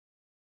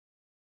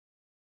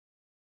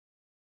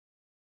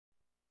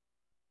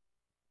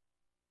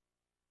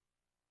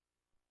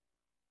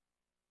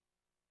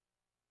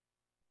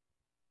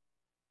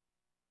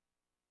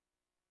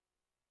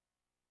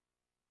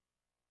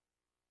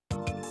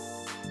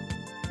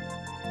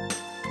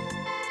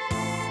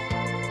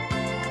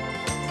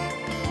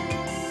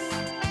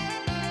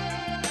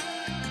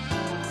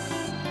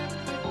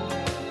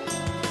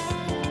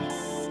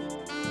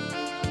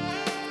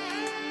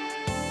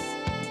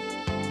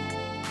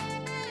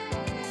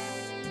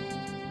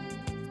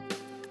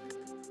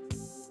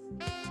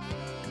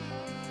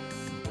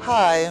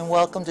Hi, and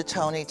welcome to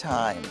Toni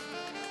Time.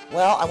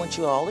 Well, I want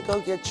you all to go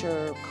get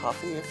your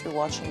coffee if you're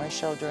watching my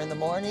show during the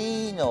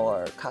morning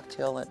or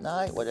cocktail at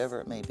night,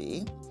 whatever it may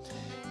be.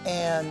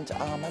 And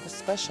I have a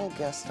special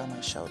guest on my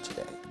show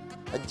today,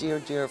 a dear,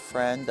 dear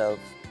friend of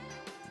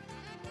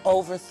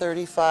over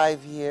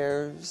 35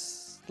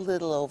 years,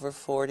 little over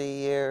 40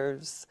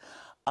 years.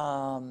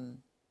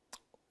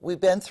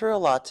 We've been through a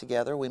lot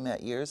together. We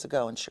met years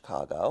ago in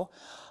Chicago.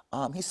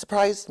 He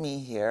surprised me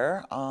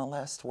here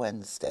last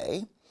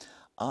Wednesday.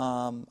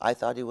 I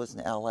thought he was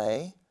in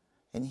LA,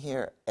 and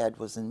here Ed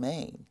was in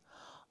Maine.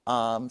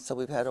 So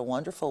we've had a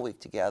wonderful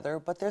week together,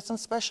 but there's some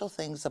special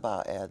things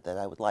about Ed that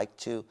I would like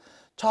to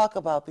talk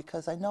about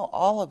because I know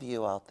all of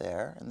you out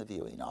there in the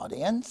viewing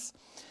audience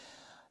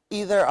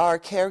either are a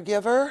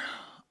caregiver,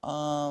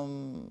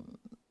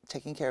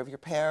 taking care of your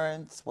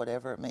parents,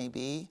 whatever it may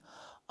be.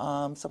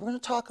 So we're going to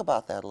talk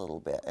about that a little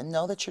bit and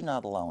know that you're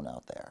not alone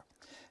out there.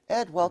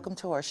 Ed, welcome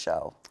to our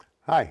show.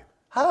 Hi.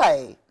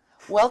 Hi.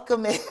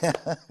 Welcome in.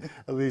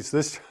 At least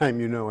this time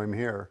you know I'm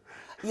here.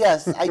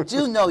 Yes, I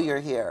do know you're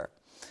here.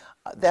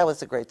 That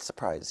was a great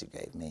surprise you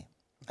gave me.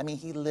 I mean,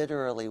 he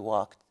literally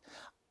walked.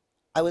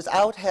 I was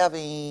out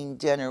having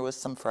dinner with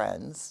some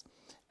friends.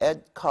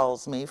 Ed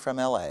calls me from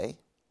LA.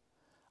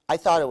 I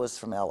thought it was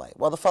from LA.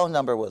 Well, the phone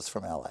number was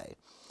from LA.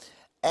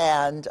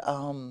 And,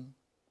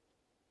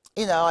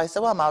 you know, I said,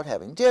 well, I'm out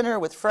having dinner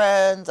with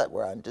friends.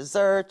 We're on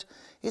dessert.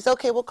 He said,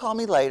 okay, well, call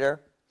me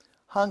later.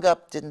 Hung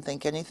up, didn't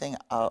think anything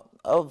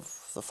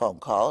of the phone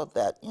call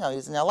that, you know,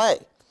 he's in LA.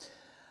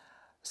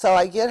 So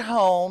I get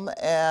home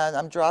and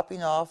I'm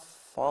dropping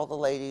off all the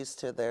ladies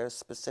to their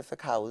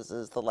specific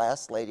houses. The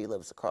last lady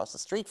lives across the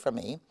street from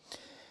me.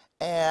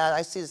 And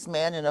I see this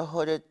man in a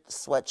hooded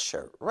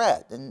sweatshirt,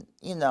 red. And,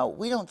 you know,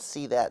 we don't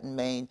see that in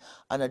Maine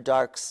on a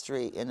dark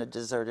street in a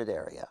deserted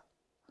area.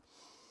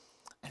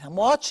 And I'm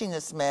watching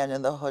this man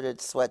in the hooded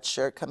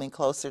sweatshirt coming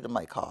closer to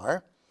my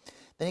car.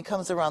 Then he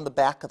comes around the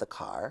back of the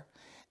car.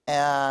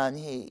 And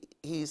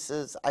he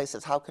says, I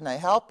said, how can I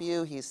help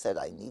you? He said,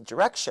 I need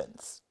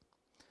directions.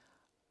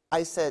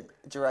 I said,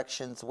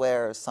 directions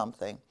where or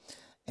something?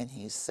 And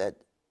he said,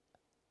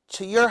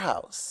 to your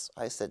house.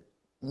 I said,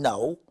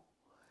 no.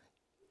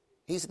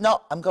 He said,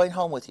 no, I'm going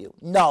home with you.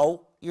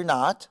 No, you're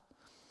not.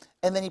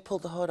 And then he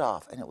pulled the hood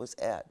off, and it was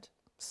Ed.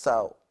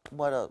 So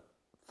what a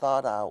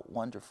thought-out,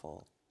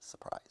 wonderful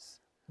surprise.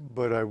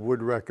 But I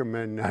would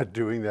recommend not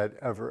doing that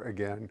ever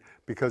again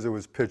because it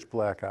was pitch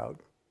black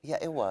out. Yeah,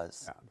 it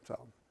was. Yeah,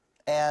 so.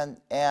 And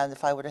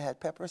if I would have had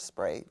pepper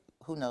spray,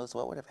 who knows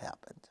what would have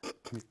happened.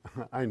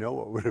 I know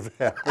what would have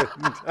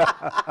happened.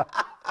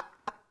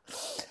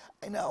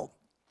 I know.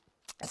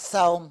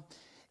 So,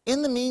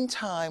 in the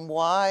meantime,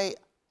 why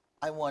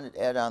I wanted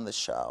Ed on the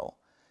show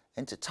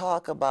and to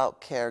talk about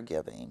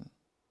caregiving.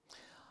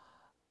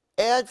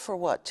 Ed, for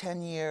what,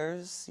 10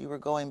 years, you were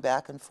going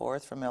back and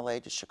forth from LA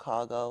to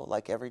Chicago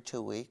like every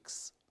 2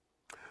 weeks?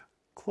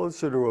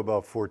 Closer to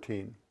about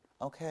 14.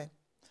 Okay.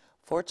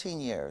 14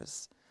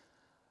 years.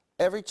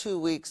 Every 2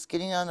 weeks,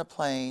 getting on a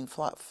plane,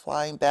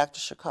 flying back to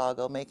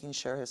Chicago, making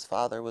sure his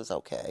father was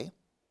okay.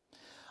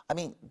 I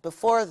mean,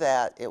 before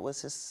that, it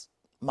was his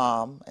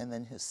mom and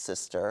then his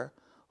sister,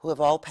 who have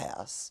all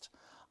passed.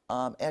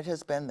 Ed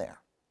has been there.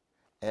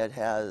 Ed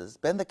has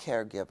been the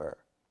caregiver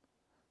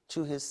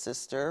to his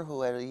sister,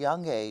 who at a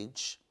young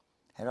age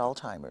had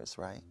Alzheimer's,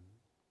 right?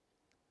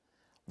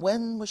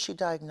 When was she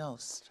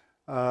diagnosed?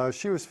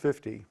 She was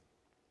 50.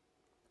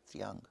 It's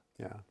young.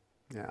 Yeah,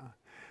 yeah.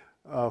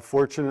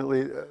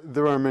 Fortunately,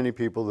 there are many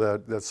people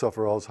that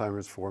suffer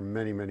Alzheimer's for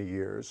many, many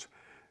years.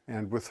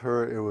 And with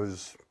her, it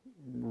was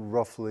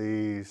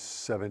roughly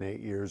 7, 8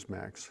 years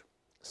max.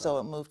 So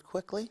it moved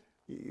quickly?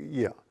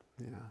 Yeah,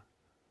 yeah.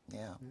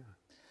 Yeah.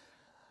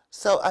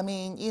 So, I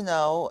mean, you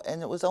know,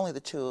 and it was only the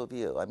two of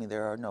you. I mean,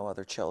 there are no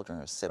other children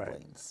or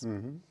siblings. Right.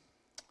 Mm-hmm.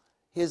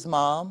 His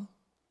mom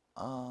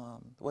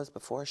was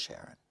before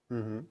Sharon.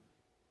 Mm-hmm.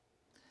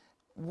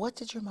 What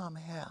did your mom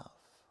have?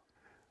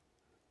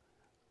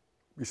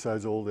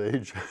 Besides old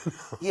age?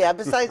 Yeah,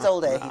 besides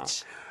old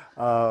age.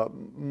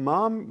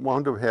 Mom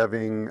wound up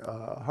having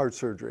heart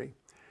surgery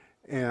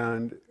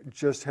and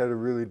just had a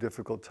really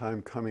difficult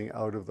time coming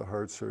out of the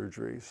heart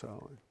surgery,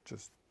 so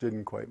just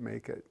didn't quite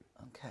make it.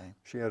 Okay.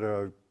 She had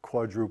a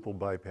quadruple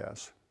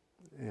bypass,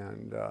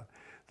 and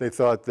they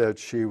thought that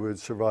she would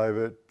survive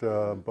it,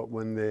 but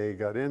when they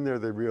got in there,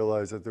 they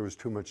realized that there was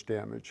too much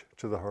damage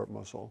to the heart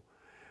muscle.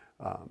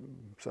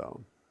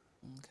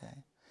 Okay.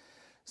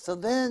 So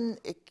then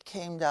it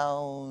came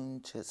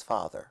down to his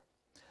father,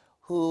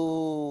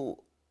 who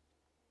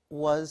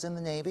was in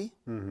the Navy,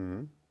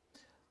 Mm-hmm.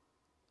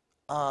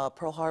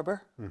 Pearl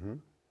Harbor, Mm-hmm.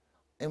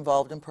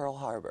 involved in Pearl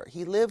Harbor.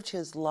 He lived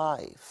his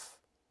life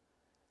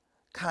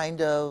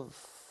kind of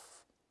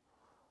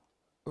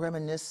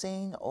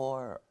reminiscing,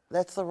 or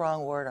that's the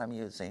wrong word I'm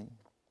using.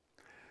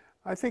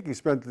 I think he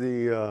spent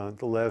the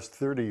last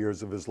 30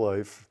 years of his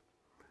life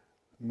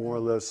more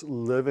or less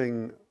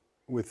living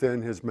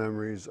within his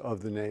memories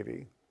of the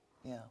Navy.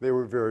 Yeah. They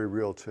were very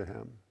real to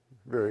him,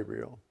 very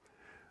real.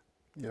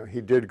 You know,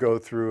 he did go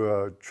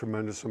through a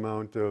tremendous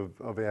amount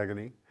of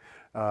agony.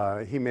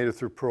 He made it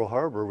through Pearl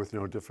Harbor with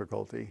no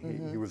difficulty.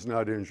 He was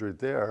not injured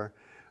there,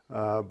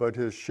 but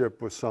his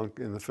ship was sunk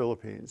in the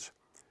Philippines.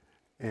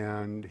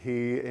 And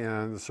he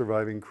and the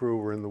surviving crew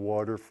were in the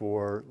water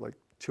for like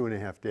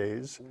 2.5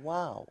 days.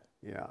 Wow.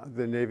 Yeah,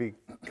 the Navy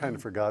kind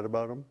of forgot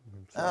about him,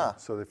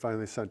 so they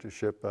finally sent a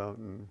ship out.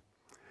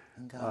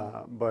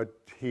 But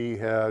he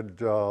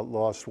had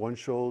lost one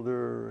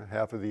shoulder,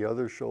 half of the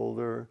other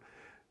shoulder,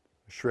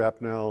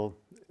 shrapnel,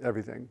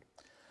 everything.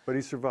 But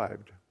he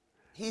survived.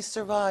 He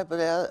survived,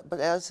 but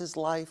as his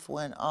life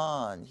went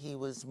on, he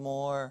was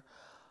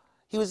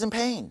in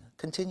pain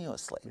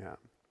continuously. Yeah,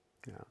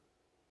 yeah.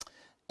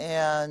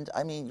 And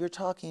I mean, you're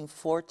talking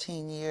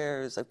 14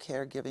 years of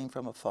caregiving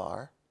from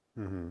afar.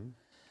 Mm-hmm.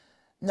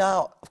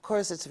 Now, of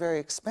course, it's very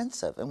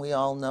expensive, and we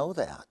all know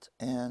that.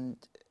 And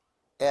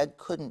Ed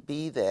couldn't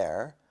be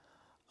there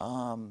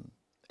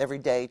every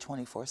day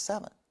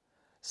 24/7.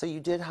 So you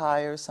did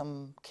hire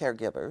some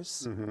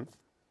caregivers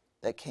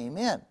that came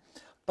in.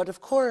 But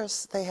of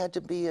course, they had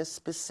to be a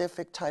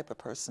specific type of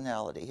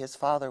personality. His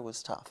father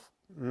was tough.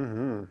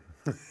 Mm-hmm.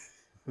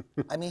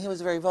 I mean, he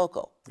was very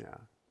vocal. Yeah.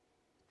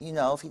 You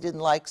know, if he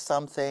didn't like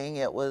something,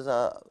 it was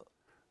a...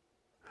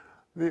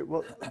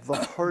 Well, the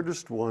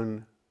hardest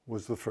one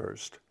was the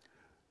first,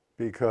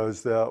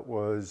 because that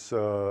was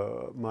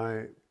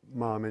my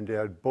mom and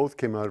dad both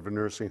came out of a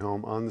nursing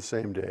home on the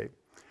same day,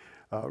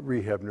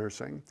 rehab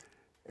nursing,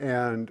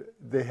 and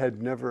they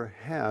had never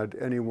had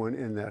anyone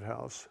in that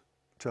house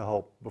to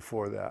help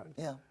before that.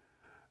 Yeah.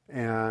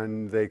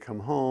 And they come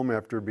home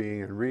after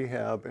being in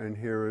rehab, and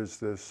here is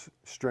this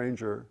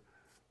stranger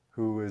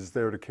who is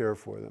there to care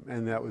for them.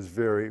 And that was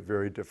very,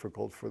 very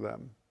difficult for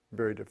them,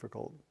 very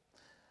difficult.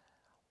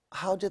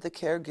 How did the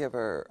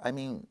caregiver, I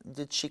mean,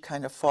 did she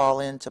kind of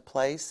fall into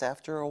place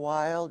after a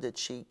while? Did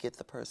she get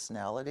the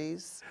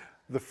personalities?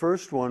 The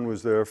first one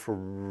was there for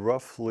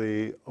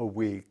roughly a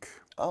week.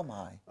 Oh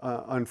my.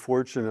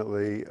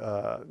 Unfortunately,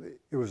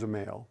 it was a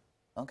male.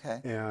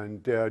 Okay.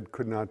 And Dad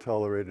could not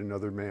tolerate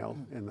another male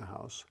in the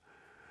house.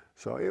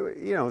 So,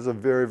 it was a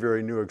very,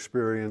 very new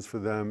experience for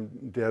them.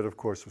 Dad, of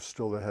course, was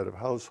still the head of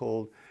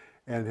household,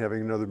 and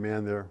having another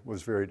man there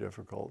was very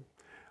difficult.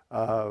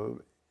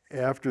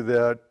 After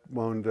that,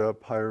 wound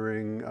up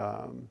hiring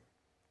a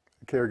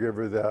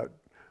caregiver that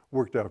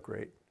worked out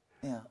great.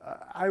 Yeah.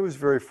 I was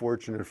very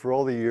fortunate. For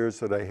all the years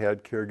that I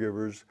had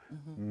caregivers,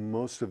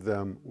 most of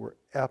them were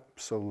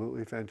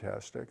absolutely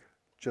fantastic,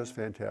 just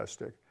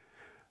fantastic.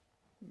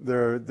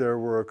 There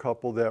were a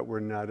couple that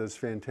were not as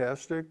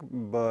fantastic,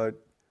 but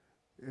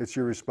it's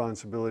your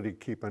responsibility to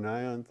keep an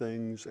eye on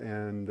things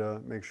and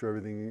make sure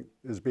everything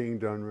is being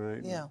done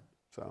right. Yeah.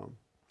 So.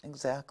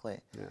 Exactly.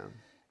 Yeah.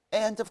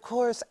 And of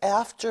course,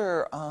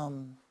 after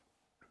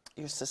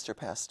your sister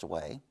passed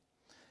away,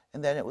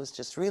 and then it was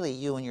just really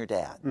you and your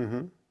dad.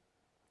 Mm-hmm.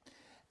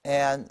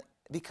 And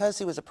because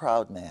he was a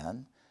proud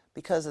man,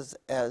 because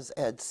as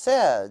Ed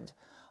said,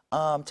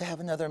 to have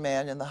another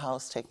man in the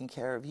house taking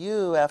care of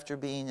you after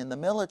being in the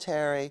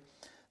military,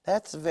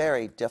 that's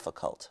very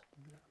difficult.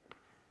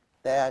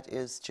 That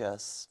is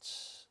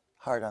just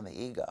hard on the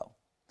ego.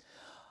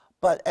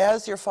 But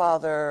as your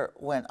father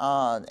went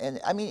on, and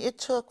I mean, it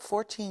took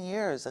 14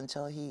 years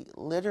until he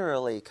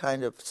literally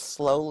kind of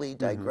slowly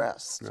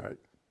digressed. Right.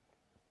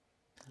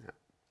 Yeah.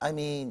 I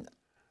mean,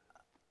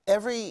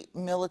 every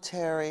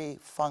military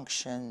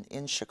function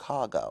in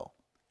Chicago,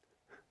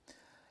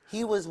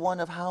 he was one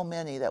of how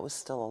many that was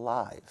still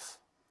alive?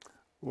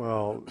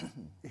 Well,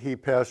 he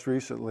passed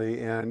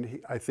recently, and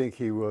I think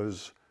he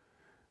was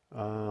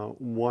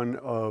one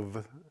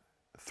of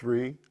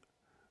 3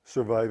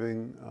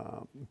 surviving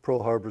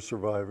Pearl Harbor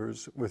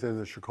survivors within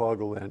the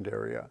Chicagoland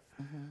area.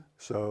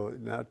 So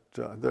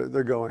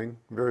they're going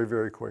very,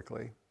 very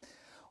quickly.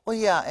 Well,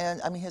 yeah,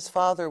 and I mean, his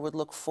father would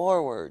look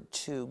forward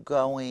to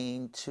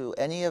going to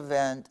any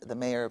event the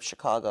mayor of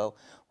Chicago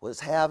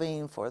was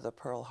having for the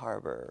Pearl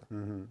Harbor,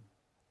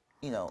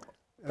 you know.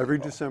 Every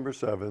December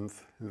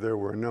 7th, there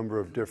were a number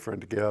of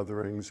different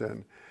gatherings,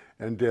 and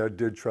Dad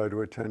did try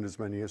to attend as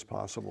many as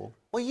possible.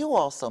 Well, you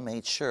also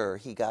made sure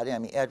he got in. I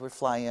mean, Ed would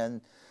fly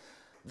in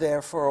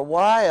there for a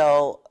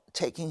while,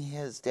 taking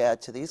his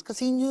dad to these, because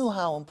he knew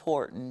how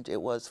important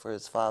it was for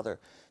his father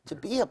to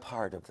be a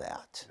part of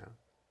that. Yeah.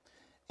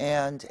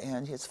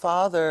 And his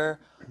father,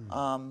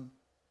 I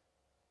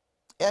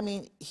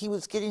mean, he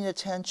was getting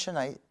attention,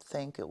 I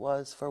think it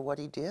was, for what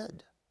he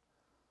did.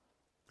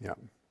 Yeah.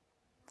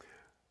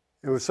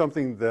 It was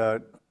something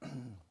that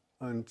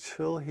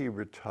until he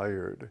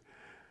retired,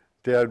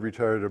 Dad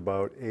retired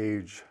about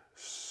age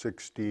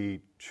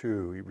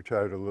 62. He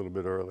retired a little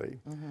bit early.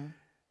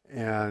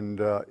 And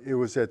it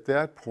was at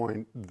that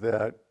point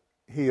that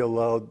he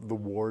allowed the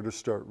war to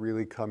start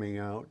really coming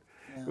out.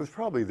 It was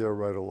probably there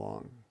right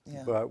along.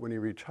 But when he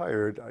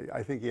retired,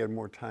 I think he had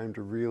more time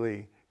to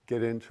really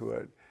get into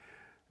it.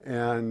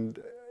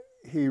 And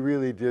he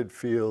really did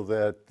feel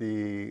that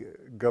the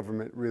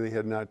government really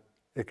had not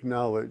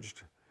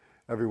acknowledged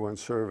everyone's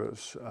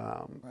service.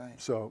 Right.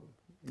 So,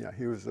 yeah,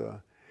 he was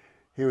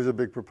a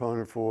big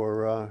proponent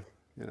for,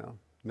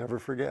 Never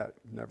forget,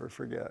 never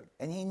forget.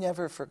 And he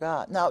never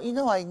forgot. Now, you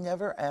know, I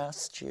never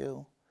asked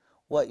you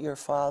what your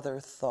father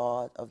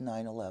thought of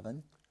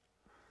 9/11.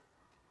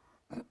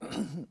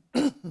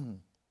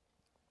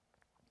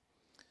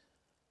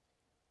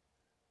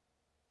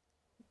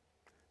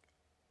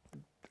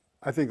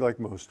 I think like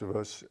most of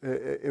us,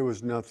 it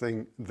was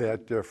nothing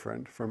that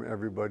different from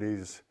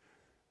everybody's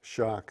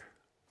shock.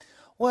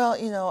 Well,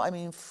 you know, I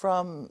mean,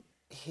 from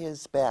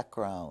his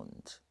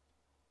background,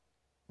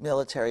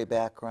 military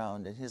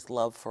background, and his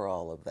love for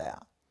all of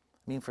that.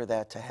 I mean, for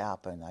that to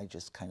happen, I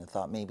just kind of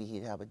thought maybe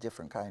he'd have a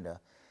different kind of.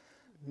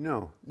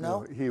 No,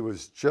 No? he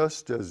was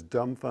just as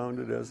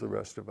dumbfounded as the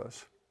rest of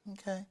us,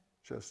 Okay.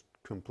 just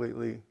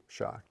completely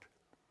shocked.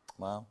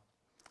 Wow.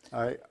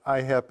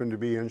 I happened to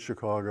be in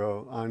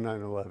Chicago on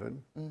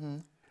 9/11,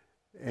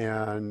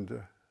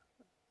 and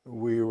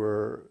we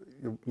were,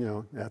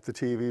 at the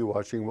TV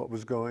watching what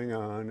was going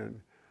on,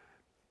 and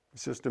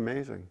it's just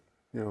amazing.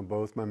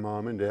 Both my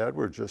mom and dad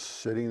were just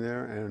sitting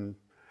there and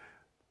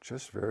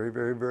just very,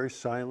 very, very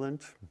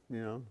silent.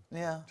 Yeah,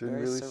 Didn't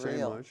very really say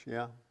surreal. much.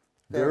 Yeah,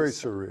 very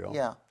sur- surreal.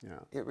 Yeah, Yeah.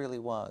 it really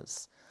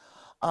was.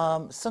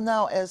 So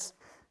now, as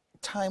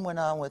time went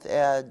on with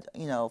Ed,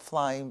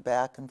 flying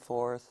back and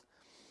forth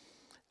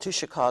to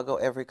Chicago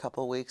every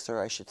couple of weeks, or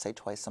I should say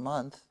twice a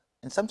month,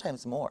 and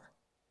sometimes more.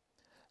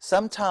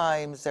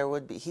 Sometimes there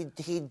would be,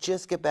 he'd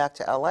just get back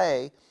to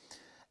LA,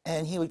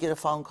 and he would get a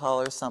phone call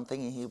or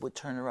something, and he would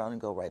turn around and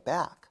go right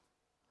back.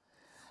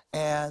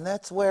 And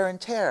that's wear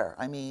and tear.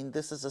 I mean,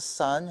 this is a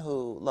son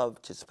who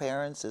loved his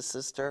parents, his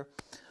sister,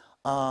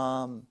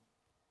 and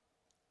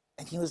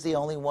he was the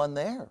only one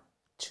there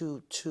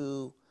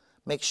to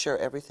make sure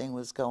everything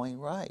was going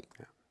right.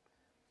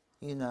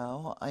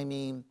 Yeah. I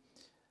mean,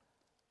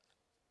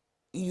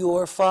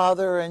 your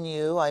father and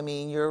you, I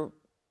mean,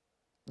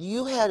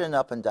 you had an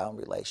up and down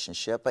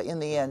relationship, but in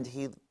the end,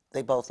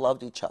 they both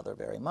loved each other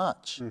very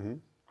much. Mm-hmm.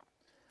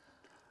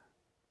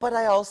 But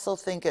I also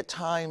think at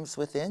times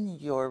within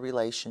your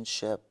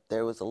relationship,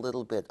 there was a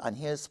little bit on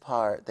his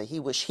part that he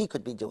wished he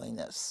could be doing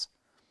this.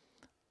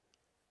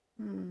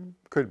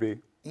 Could be.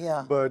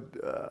 Yeah. But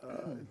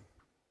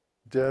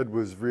Dad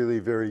was really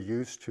very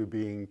used to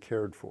being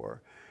cared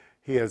for.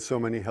 He had so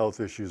many health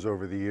issues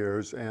over the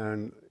years,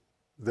 and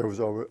there was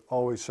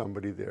always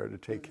somebody there to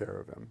take care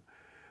of him.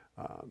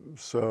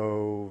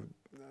 So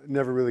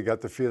never really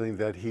got the feeling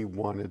that he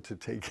wanted to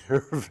take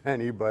care of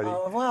anybody.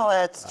 Oh, well,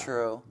 that's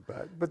true.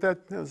 But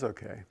that was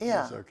okay.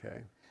 Yeah. It was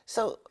okay.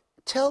 So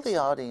tell the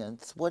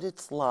audience what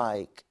it's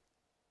like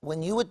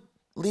when you would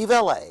leave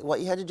LA, what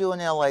you had to do in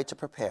LA to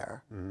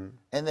prepare,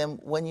 and then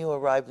when you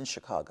arrived in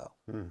Chicago.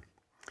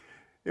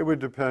 It would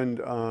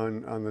depend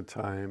on the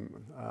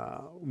time.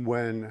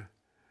 When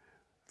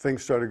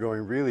things started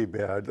going really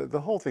bad, the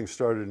whole thing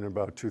started in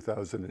about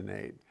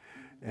 2008,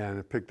 and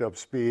it picked up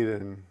speed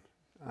in,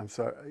 not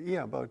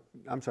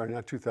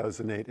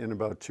 2008, in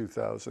about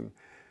 2000.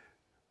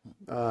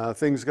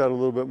 Things got a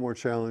little bit more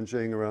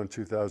challenging around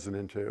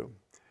 2002.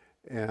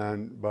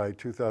 And by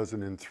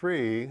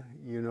 2003,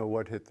 you know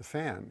what hit the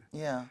fan.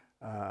 Yeah.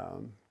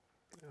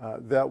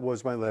 That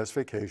was my last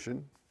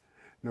vacation,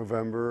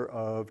 November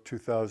of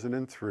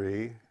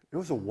 2003. It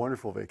was a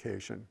wonderful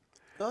vacation.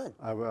 Good.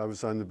 I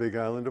was on the big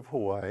island of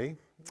Hawaii,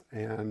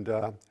 and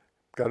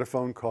got a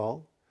phone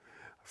call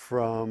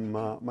from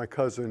my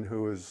cousin,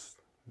 who is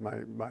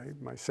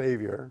my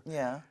savior,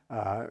 Yeah.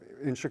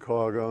 in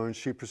Chicago, and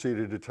she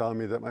proceeded to tell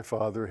me that my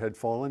father had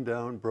fallen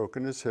down,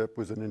 broken his hip,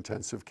 was in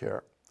intensive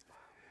care.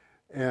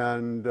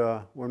 And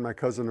when my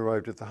cousin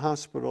arrived at the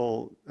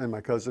hospital, and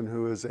my cousin,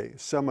 who is a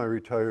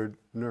semi-retired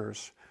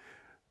nurse,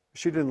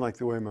 she didn't like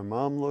the way my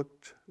mom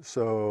looked,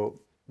 so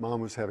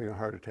Mom was having a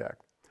heart attack.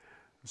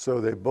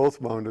 So they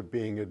both wound up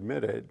being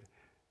admitted.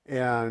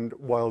 And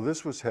while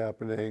this was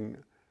happening,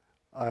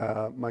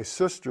 my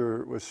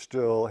sister was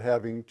still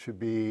having to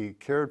be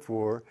cared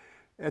for.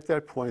 At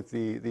that point,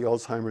 the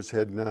Alzheimer's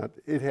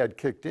had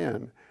kicked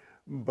in,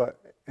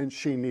 and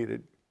she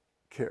needed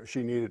care.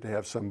 She needed to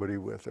have somebody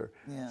with her.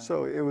 Yeah.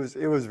 So it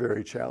was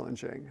very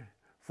challenging.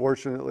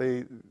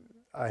 Fortunately,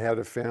 I had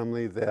a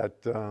family that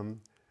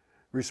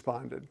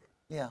responded.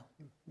 Yeah.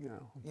 Yeah.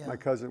 My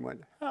cousin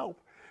went,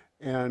 "Help,"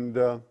 and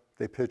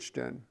they pitched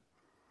in.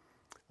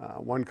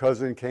 One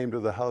cousin came to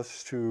the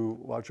house to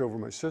watch over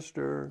my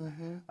sister.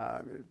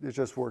 It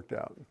just worked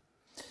out.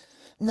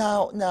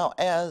 Now,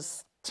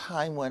 as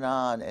time went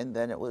on, and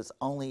then it was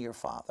only your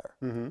father.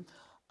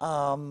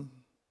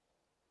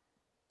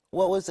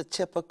 What was a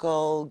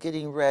typical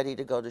getting ready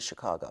to go to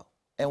Chicago,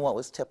 and what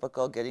was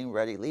typical getting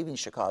ready, leaving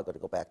Chicago to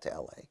go back to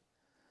LA?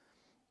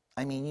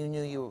 I mean, you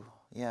knew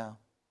yeah.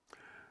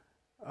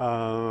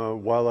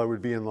 While I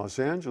would be in Los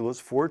Angeles,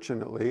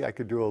 fortunately, I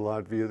could do a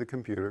lot via the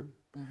computer.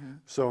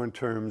 So in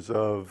terms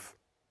of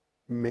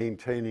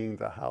maintaining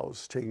the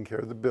house, taking care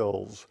of the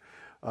bills,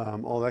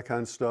 all that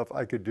kind of stuff,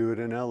 I could do it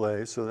in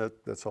LA, so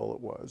that's all it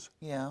was.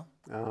 Yeah.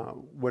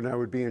 When I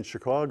would be in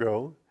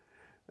Chicago,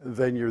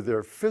 then you're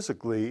there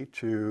physically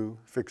to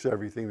fix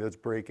everything that's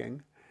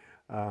breaking,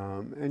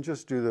 and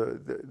just do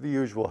the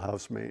usual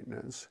house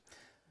maintenance.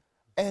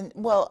 And,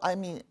 well, I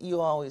mean,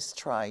 you always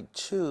tried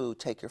to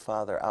take your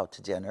father out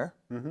to dinner.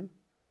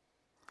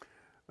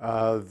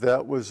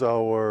 That was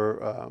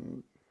our,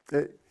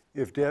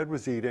 if Dad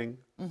was eating,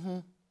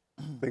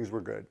 things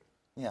were good.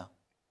 Yeah,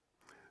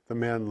 The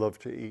man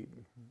loved to eat,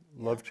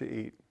 loved to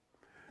eat.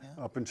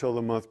 yeah. Up until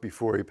the month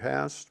before he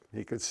passed,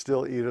 he could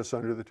still eat us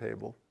under the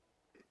table.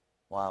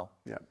 Wow.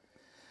 Yeah.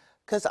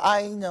 Because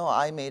I know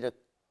I made a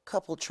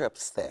couple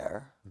trips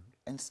there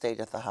and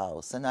stayed at the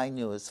house, and I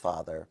knew his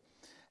father.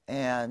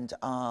 And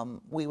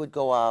we would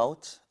go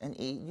out and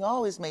eat. You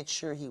always made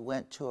sure he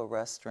went to a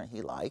restaurant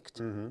he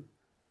liked.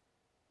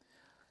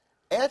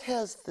 Ed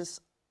has this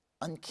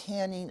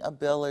uncanny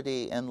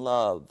ability and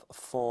love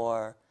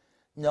for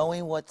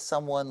knowing what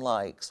someone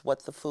likes,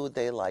 what the food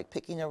they like,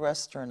 picking a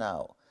restaurant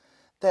out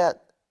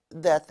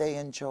that they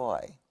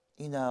enjoy.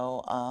 You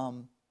know,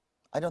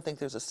 I don't think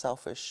there's a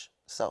selfish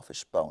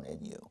bone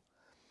in you.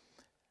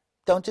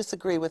 Don't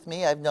disagree with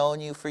me. I've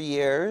known you for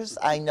years.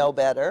 I know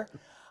better.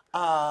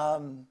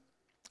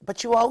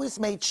 But you always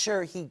made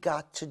sure he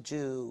got to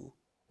do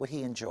what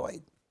he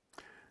enjoyed.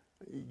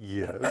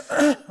 Yes.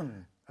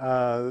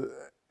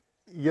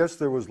 Yes,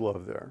 there was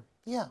love there.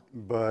 Yeah.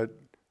 But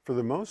for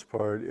the most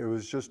part, it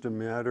was just a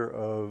matter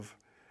of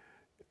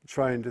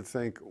trying to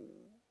think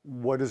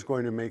what is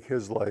going to make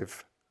his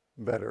life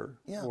better,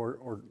 Yeah.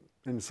 or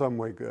in some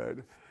way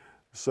good.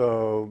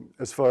 So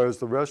as far as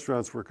the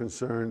restaurants were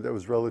concerned, that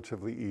was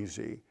relatively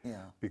easy.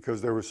 Yeah.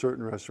 Because there were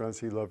certain restaurants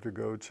he loved to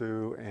go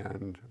to,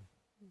 and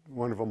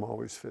one of them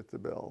always fit the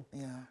bill.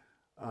 Yeah.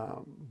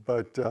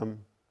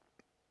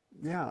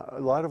 Yeah, a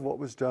lot of what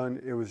was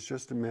done, it was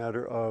just a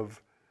matter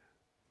of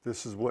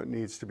this is what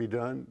needs to be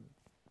done,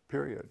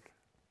 period.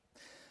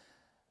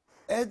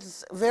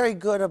 Ed's very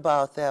good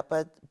about that,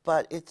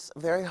 but it's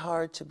very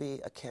hard to be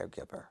a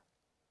caregiver.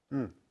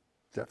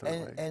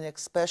 Definitely. And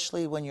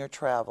especially when you're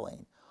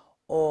traveling,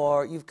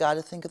 or you've got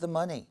to think of the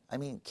money. I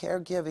mean,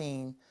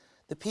 caregiving,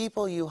 the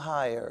people you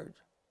hired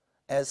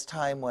as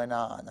time went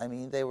on, I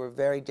mean, they were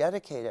very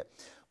dedicated.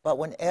 But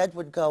when Ed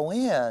would go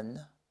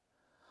in,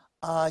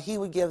 he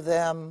would give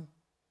them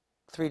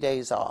 3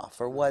 days off,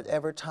 or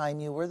whatever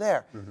time you were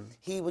there.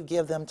 He would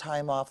give them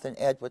time off, then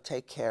Ed would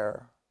take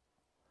care,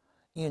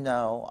 you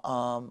know,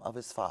 of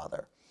his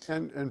father.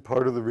 And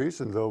part of the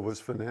reason, though, was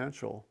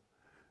financial.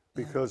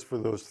 Because for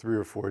those 3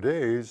 or 4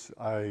 days,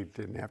 I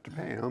didn't have to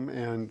pay him.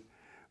 And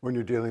when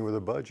you're dealing with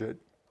a budget,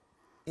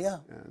 Yeah.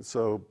 and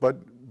so, but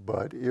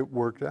it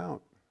worked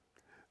out.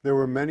 There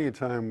were many a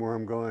time where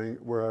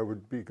I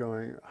would be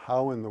going,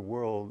 how in the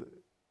world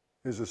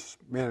is this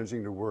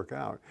managing to work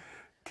out?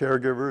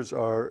 Caregivers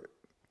are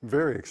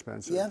very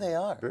expensive. Yeah, they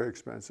are. Very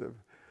expensive.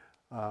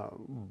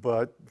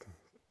 But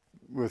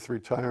with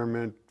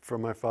retirement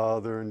from my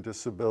father and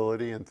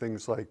disability and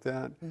things like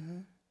that,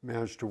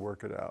 managed to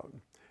work it out.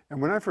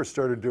 And when I first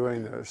started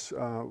doing this,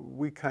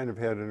 we kind of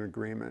had an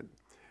agreement.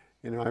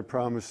 You know, I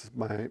promised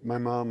my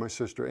mom, my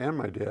sister, and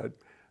my dad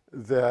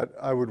that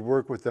I would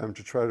work with them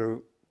to try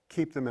to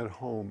keep them at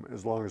home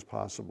as long as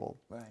possible.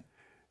 Right.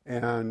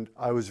 And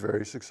I was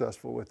very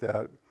successful with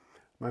that.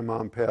 My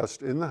mom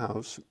passed in the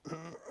house,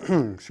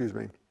 excuse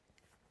me,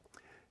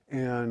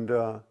 and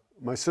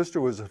my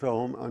sister was at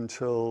home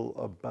until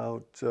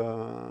about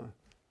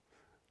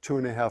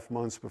 2.5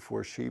 months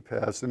before she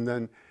passed. And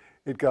then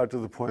it got to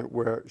the point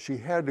where she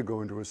had to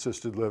go into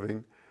assisted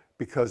living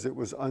because it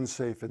was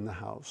unsafe in the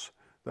house.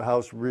 The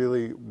house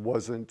really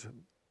wasn't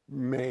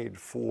made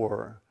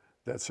for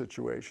that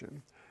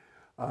situation.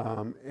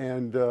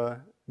 And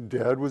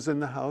Dad was in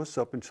the house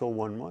up until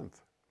 1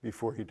 month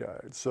before he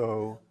died.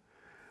 So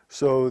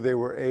they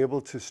were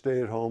able to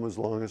stay at home as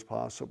long as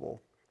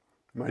possible.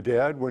 My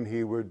dad, when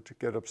he would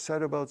get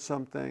upset about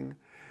something,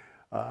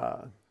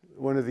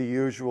 one of the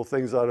usual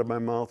things out of my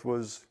mouth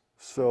was,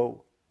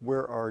 "So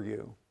where are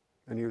you?"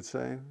 And he would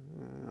say,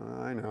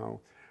 "I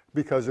know."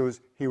 Because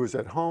he was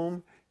at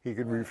home, he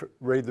could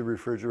raid the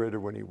refrigerator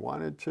when he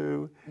wanted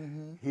to.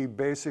 He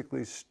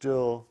basically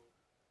still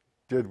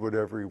did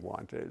whatever he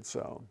wanted,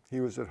 so he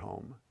was at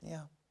home.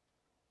 Yeah,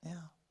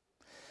 yeah.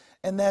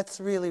 And that's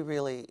really,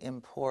 really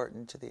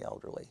important to the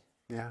elderly.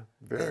 Yeah,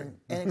 very.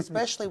 And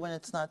especially when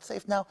it's not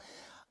safe. Now,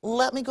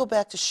 let me go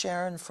back to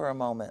Sharon for a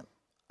moment.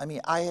 I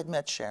mean, I had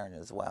met Sharon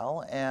as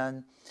well,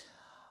 and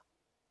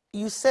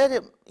you said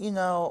it, you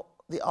know,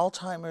 the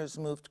Alzheimer's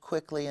moved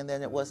quickly and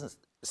then it wasn't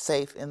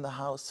safe in the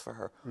house for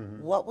her.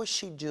 What was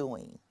she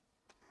doing?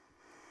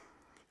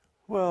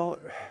 Well,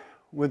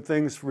 when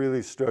things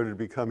really started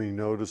becoming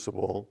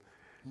noticeable,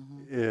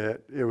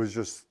 it was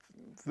just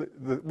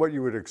what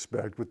you would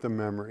expect with the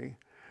memory.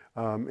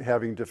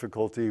 Having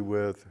difficulty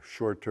with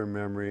short-term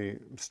memory,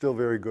 still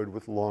very good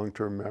with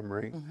long-term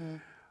memory.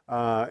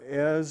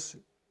 As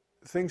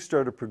things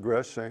started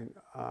progressing,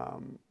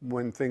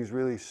 when things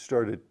really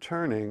started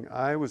turning,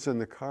 I was in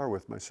the car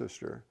with my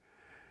sister,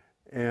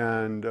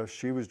 and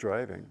she was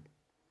driving.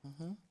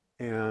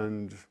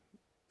 And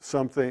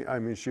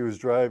she was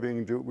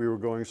driving, we were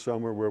going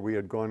somewhere where we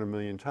had gone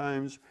 1,000,000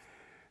 times,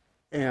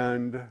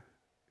 and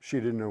she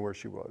didn't know where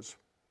she was.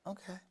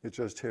 Okay. It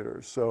just hit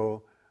her.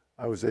 So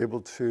I was able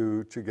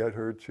to get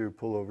her to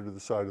pull over to the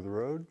side of the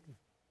road,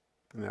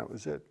 and that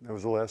was it. That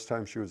was the last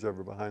time she was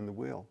ever behind the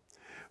wheel.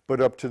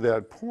 But up to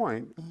that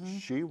point,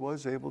 she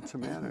was able to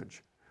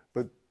manage.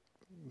 But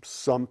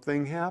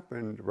something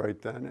happened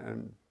right then,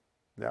 and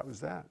that was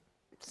that.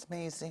 It's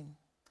amazing.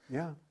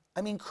 Yeah.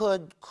 I mean,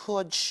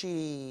 could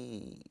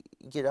she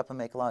get up and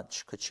make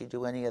lunch? Could she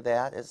do any of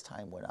that as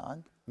time went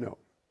on? No.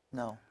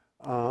 No.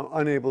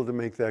 Unable to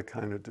make that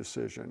kind of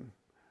decision.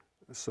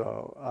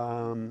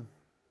 So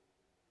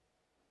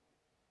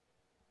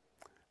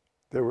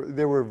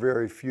there were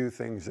very few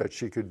things that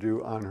she could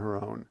do on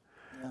her own.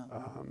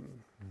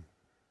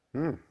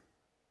 Yeah.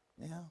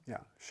 Yeah,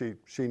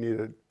 she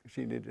needed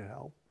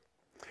help.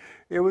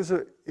 It was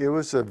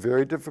a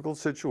very difficult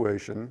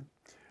situation.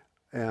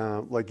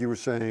 Like you were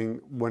saying,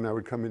 when I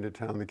would come into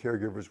town, the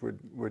caregivers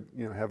would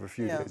have a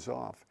few days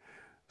off.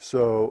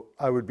 So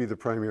I would be the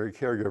primary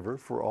caregiver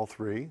for all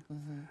three.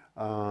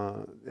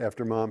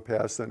 After Mom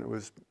passed, then it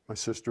was my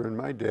sister and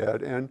my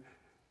dad. And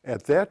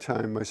at that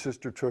time, my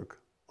sister took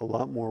a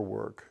lot more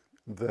work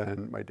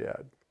than my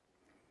dad.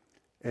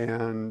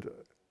 And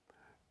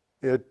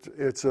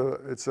it's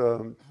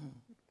a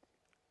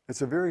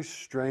very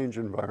strange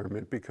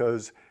environment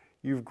because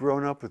you've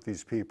grown up with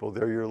these people.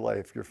 They're your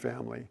life, your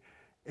family.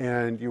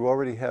 And you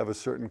already have a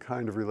certain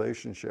kind of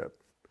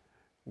relationship.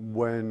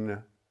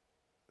 When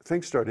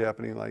things start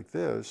happening like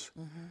this,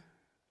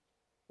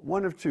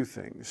 one of two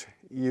things.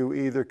 You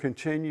either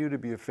continue to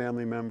be a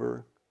family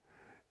member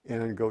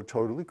and go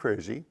totally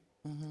crazy,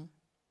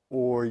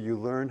 or you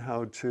learn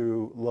how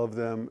to love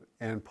them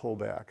and pull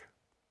back.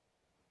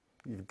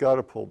 You've got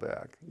to pull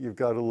back. You've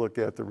got to look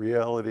at the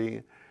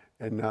reality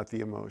and not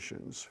the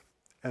emotions.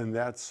 And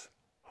that's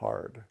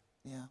hard.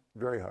 Yeah.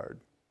 Very hard.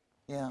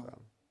 Yeah. So.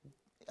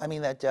 I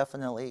mean, that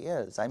definitely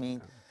is. I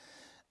mean,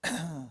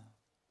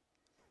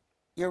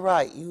 you're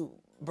right. You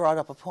brought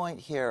up a point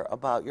here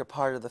about you're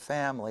part of the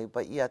family,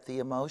 but yet the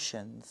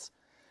emotions,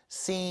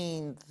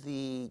 seeing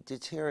the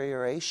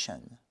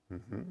deterioration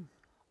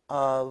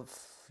of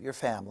your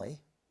family,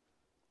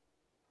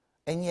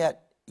 and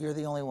yet you're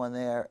the only one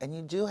there, and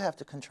you do have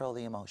to control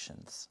the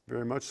emotions.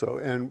 Very much so.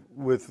 And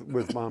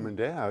with Mom and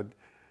Dad,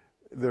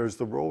 there's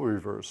the role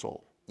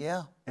reversal.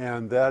 Yeah.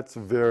 And that's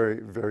very,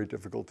 very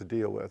difficult to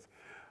deal with.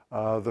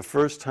 The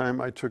first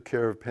time I took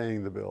care of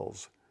paying the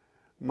bills,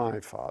 my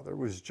father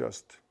was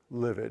just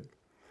livid.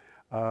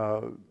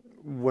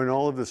 When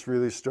all of this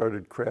really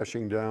started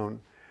crashing down,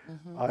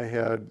 I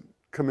had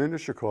come into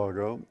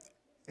Chicago,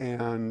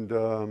 and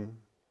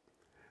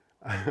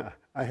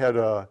I had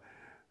a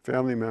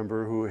family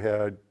member who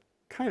had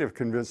kind of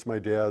convinced my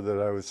dad that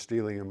I was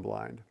stealing him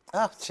blind.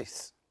 Oh,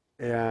 jeez.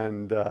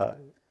 And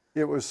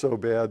it was so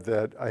bad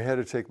that I had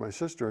to take my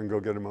sister and go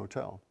get a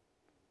motel.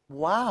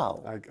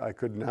 Wow. I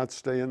could not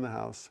stay in the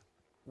house.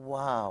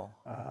 Wow.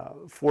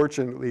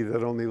 Fortunately,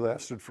 that only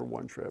lasted for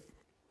one trip.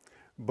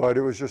 But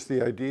it was just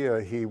the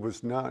idea. He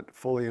was not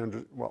fully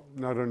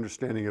not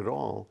understanding at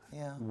all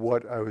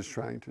what I was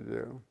trying to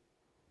do.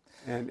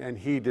 And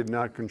he did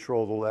not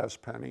control the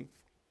last penny.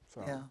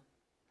 So. Yeah.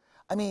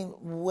 I mean,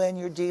 when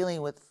you're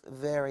dealing with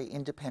very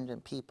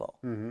independent people,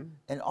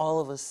 and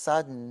all of a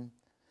sudden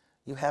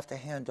you have to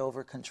hand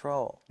over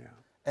control. Yeah.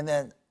 And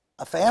then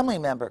a family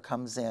member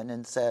comes in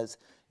and says,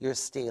 you're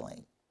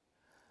stealing.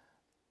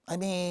 I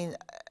mean,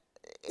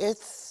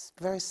 it's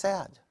very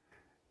sad.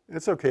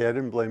 It's okay. I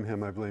didn't blame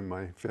him. I blame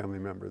my family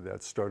member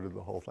that started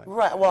the whole thing.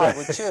 Right. Well, I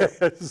would too.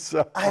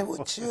 So. I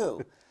would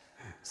too.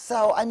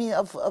 So, I mean,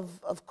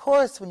 of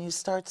course, when you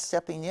start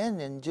stepping in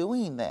and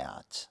doing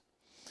that,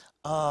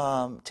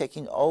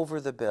 taking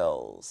over the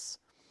bills,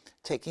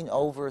 taking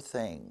over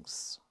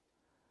things,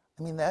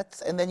 I mean,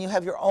 and then you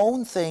have your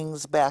own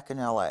things back in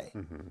LA.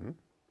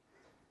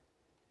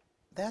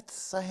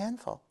 That's a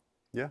handful.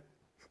 Yeah.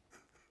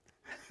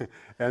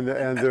 and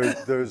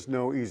there's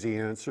no easy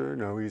answer,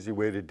 no easy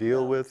way to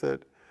deal with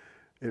it.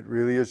 It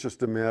really is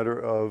just a matter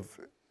of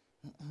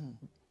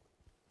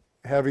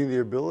having the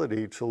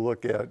ability to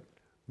look at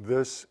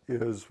this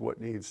is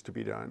what needs to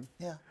be done.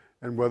 Yeah.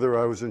 And whether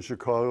I was in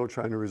Chicago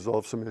trying to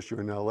resolve some issue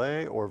in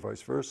LA or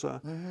vice versa,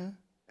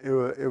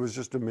 it was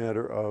just a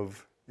matter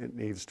of it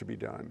needs to be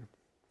done.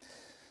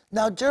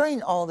 Now,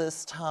 during all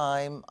this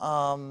time,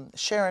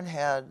 Sharon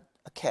had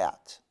a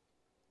cat,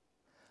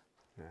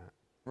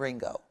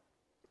 Ringo.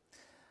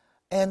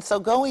 And so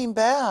going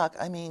back,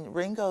 I mean,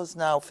 Ringo's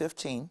now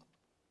 15.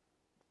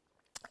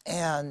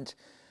 And,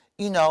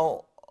 you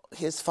know,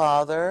 his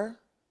father,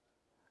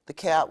 the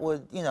cat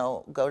would, you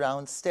know, go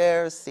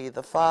downstairs, see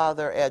the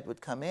father, Ed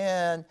would come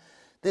in.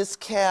 This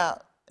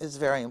cat is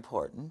very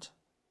important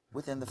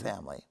within the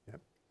family. Yep.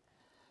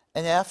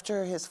 And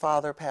after his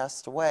father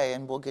passed away,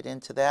 and we'll get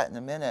into that in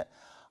a minute,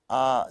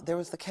 there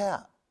was the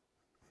cat.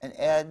 And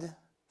Ed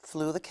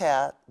flew the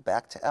cat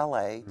back to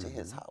LA to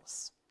his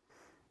house.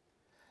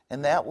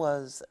 And that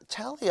was,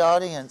 tell the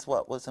audience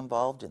what was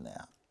involved in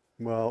that.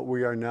 Well,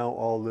 we are now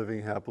all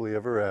living happily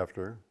ever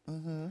after.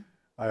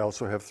 I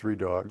also have 3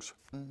 dogs,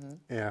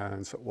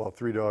 and so, well,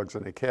 3 dogs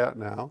and a cat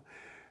now.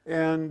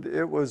 And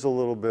it was a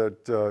little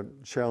bit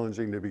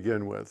challenging to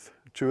begin with,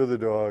 two of the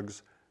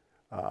dogs,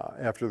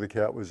 after the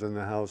cat was in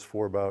the house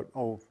for about,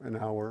 an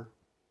hour,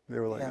 they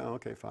were like, Yeah. oh,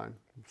 okay, fine.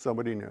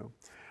 Somebody knew.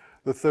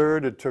 The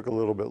third, it took a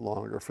little bit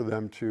longer for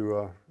them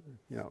to,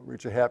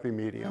 reach a happy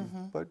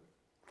medium. But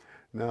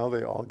now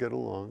they all get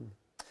along.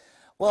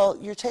 Well,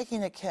 you're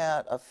taking a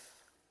cat of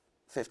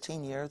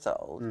 15 years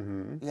old.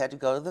 You had to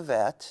go to the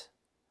vet,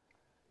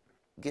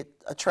 get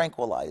a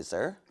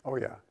tranquilizer Oh,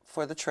 yeah.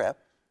 for the trip.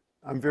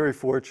 I'm very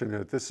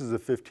fortunate. This is a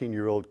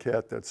 15-year-old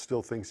cat that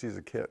still thinks he's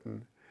a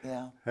kitten,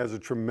 Yeah. has a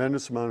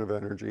tremendous amount of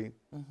energy,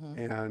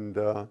 and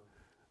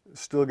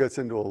still gets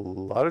into a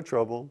lot of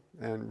trouble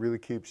and really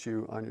keeps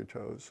you on your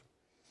toes.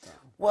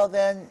 Well,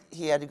 then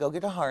he had to go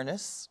get a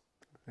harness,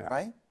 Yeah.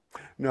 right?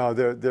 No,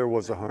 there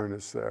was a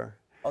harness there.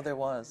 Oh, there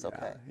was.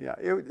 Okay. Yeah,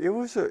 it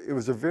was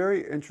a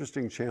very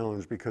interesting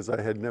challenge because I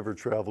had never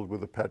traveled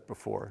with a pet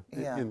before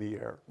Yeah. in the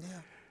air. Yeah.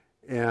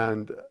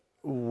 And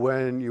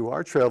when you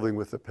are traveling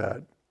with a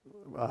pet,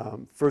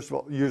 first of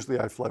all, usually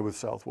I fly with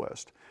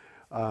Southwest.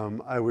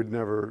 I would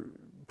never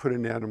put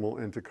an animal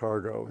into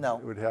cargo. No.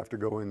 It would have to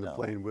go in the No.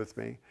 plane with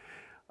me.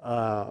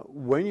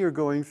 When you're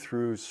going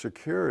through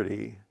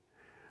security,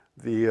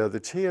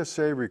 the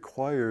TSA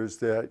requires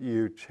that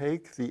you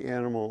take the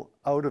animal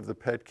out of the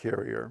pet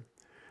carrier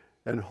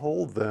and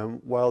hold them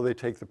while they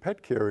take the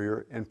pet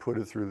carrier and put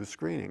it through the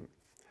screening.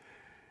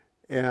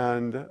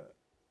 And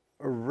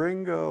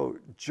Ringo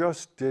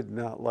just did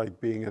not like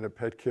being in a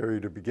pet carrier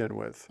to begin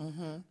with.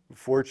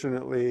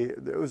 Fortunately,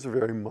 it was a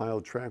very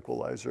mild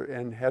tranquilizer,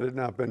 and had it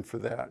not been for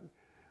that,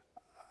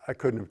 I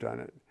couldn't have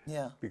done it.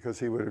 Yeah. Because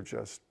he would have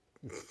just...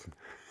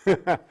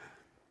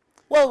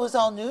 Well, it was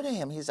all new to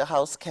him. He's a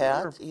house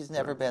cat. Sure, He's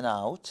never been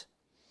out.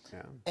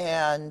 Yeah,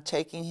 And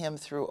taking him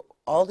through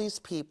all these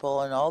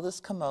people and all this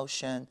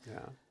commotion.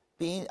 yeah.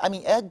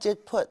 Ed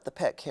did put the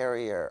pet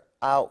carrier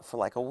out for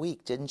like a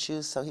week, didn't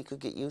you, so he could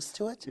get used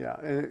to it? Yeah,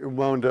 and it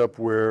wound up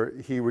where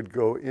he would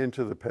go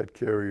into the pet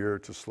carrier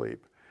to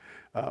sleep.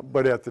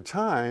 But at the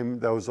time,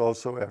 that was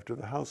also after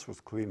the house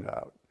was cleaned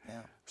out.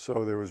 Yeah.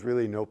 So there was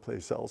really no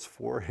place else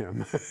for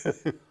him.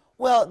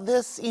 Well,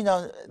 this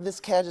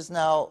cat is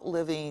now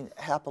living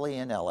happily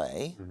in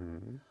LA.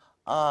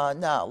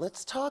 Now,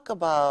 let's talk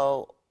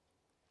about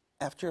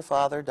after your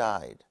father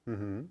died.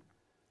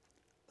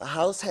 The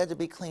house had to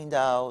be cleaned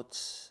out,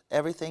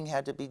 everything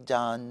had to be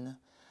done.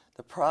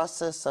 The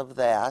process of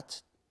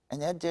that,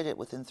 and Ed did it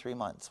within 3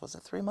 months. Was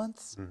it 3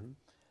 months?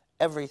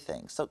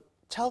 Everything. So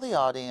tell the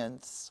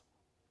audience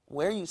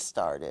where you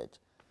started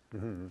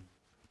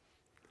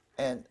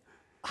and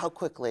how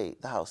quickly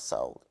the house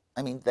sold.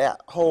 I mean,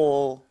 that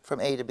whole from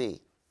A to B.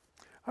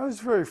 I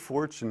was very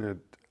fortunate.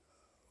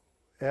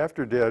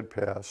 After Dad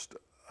passed,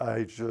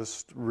 I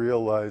just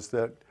realized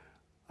that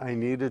I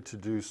needed to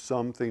do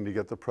something to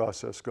get the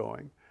process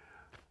going.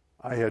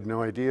 I had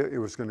no idea it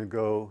was going to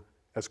go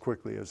as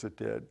quickly as it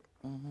did.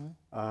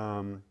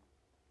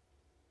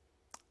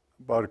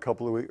 About a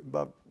couple of weeks,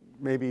 about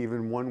maybe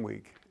even 1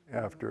 week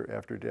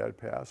after Dad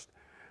passed,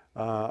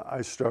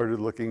 I started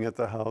looking at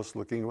the house,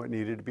 looking at what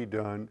needed to be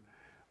done.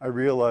 I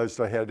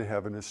realized I had to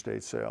have an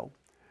estate sale.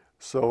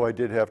 So I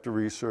did have to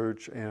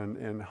research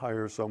and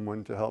hire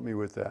someone to help me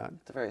with that.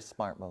 It's a very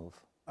smart move.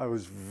 I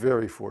was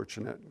very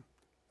fortunate.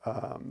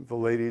 The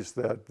ladies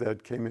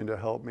that came in to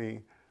help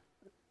me,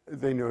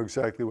 they knew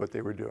exactly what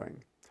they were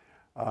doing.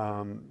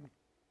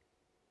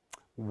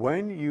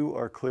 When you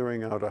are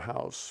clearing out a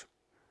house,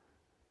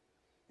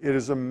 it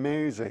is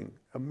amazing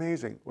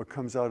what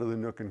comes out of the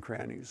nook and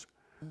crannies.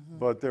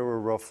 But there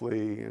were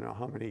roughly,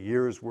 how many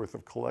years worth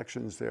of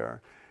collections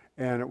there.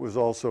 And it was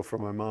also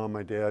from my mom,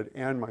 my dad,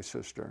 and my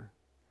sister.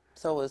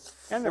 So it was 4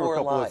 lives. And there were a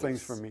couple of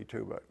things from me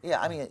too, but.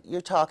 Yeah, you're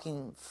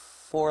talking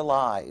 4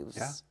 lives.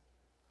 Yeah.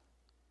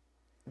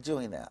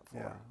 Doing that for.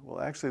 Yeah,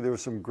 well, actually, there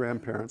was some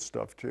grandparent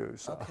stuff too.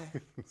 So,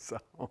 Okay.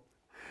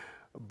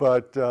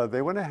 But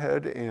they went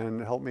ahead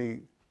and helped me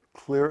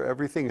clear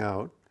everything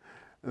out.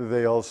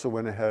 They also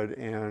went ahead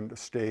and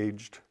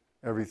staged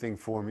everything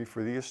for me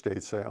for the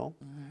estate sale.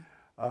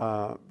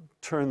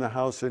 Turned the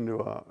house into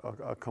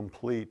a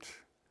complete,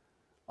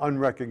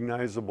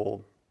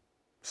 unrecognizable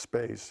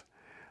space,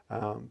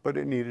 but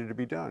it needed to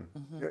be done.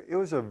 It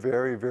was a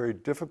very, very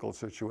difficult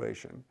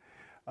situation.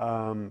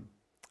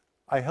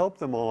 I helped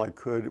them all I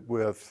could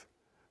with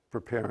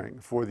preparing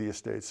for the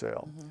estate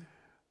sale.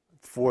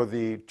 For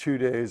the 2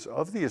 days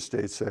of the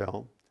estate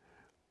sale,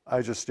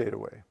 I just stayed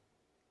away.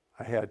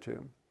 I had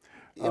to.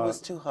 It was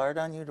too hard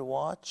on you to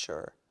watch,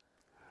 or?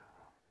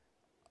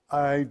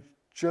 I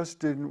just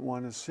didn't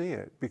want to see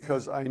it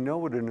because I know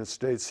what an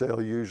estate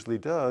sale usually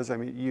does.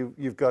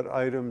 You've got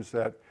items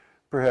that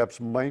perhaps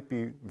might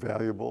be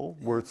valuable,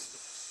 worth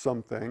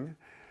something,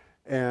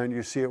 and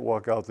you see it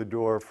walk out the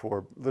door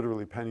for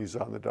literally pennies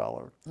on the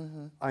dollar.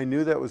 I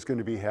knew that was going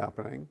to be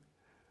happening,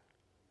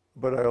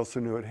 but I also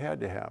knew it had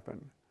to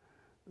happen.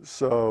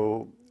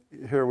 So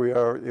here we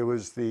are. It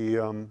was the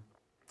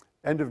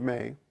end of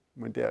May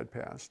when Dad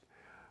passed.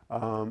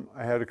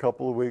 I had a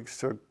couple of weeks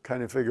to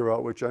kind of figure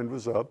out which end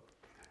was up.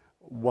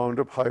 Wound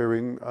up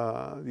hiring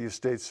the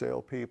estate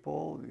sale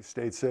people. The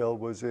estate sale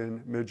was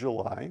in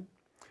mid-July.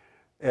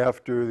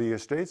 After the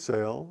estate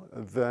sale,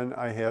 then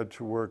I had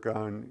to work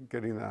on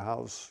getting the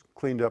house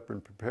cleaned up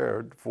and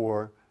prepared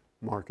for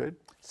market.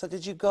 So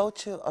did you go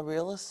to a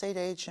real estate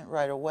agent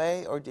right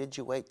away, or did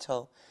you wait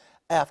till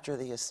after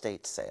the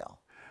estate sale?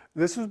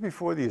 This was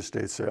before the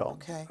estate sale.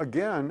 Okay.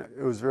 Again,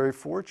 it was very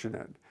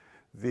fortunate.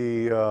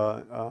 The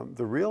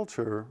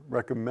realtor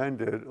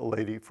recommended a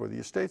lady for the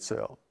estate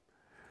sale.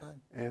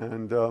 Good.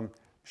 And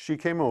she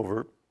came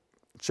over,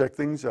 checked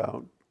things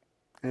out,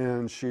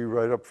 and she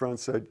right up front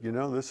said, you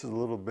know, this is a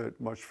little bit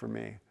much for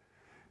me.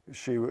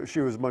 She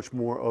was much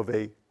more of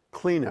a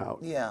clean out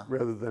Yeah.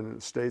 rather than an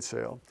estate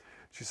sale.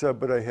 She said,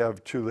 but I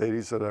have two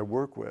ladies that I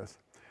work with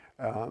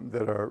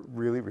that are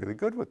really, really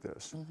good with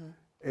this.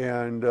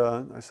 And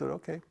I said,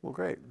 okay, well,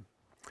 great.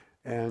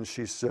 And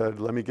she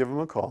said, let me give them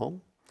a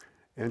call.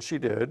 And she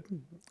did.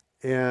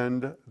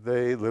 And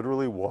they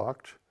literally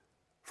walked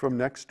from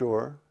next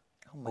door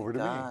over to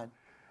me.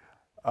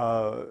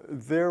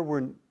 There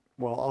were,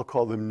 well, I'll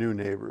call them new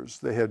neighbors.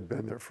 They had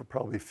been there for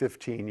probably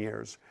 15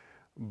 years.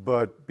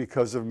 But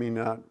because of me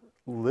not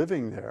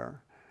living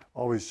there,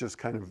 always just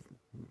kind of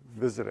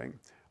visiting,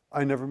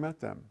 I never met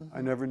them.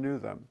 I never knew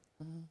them.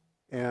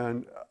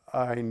 And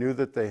I knew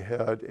that they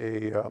had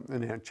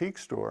an antique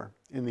store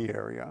in the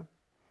area,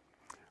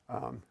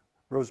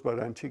 Rosebud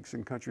Antiques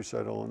in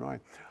Countryside, Illinois.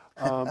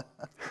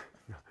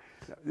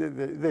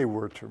 They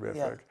were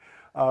terrific.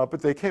 Yeah.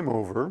 But they came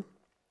over,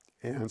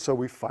 and so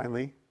we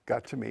finally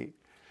got to meet.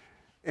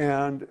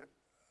 And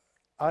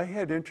I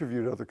had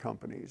interviewed other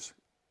companies,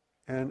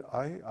 and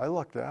I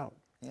lucked out.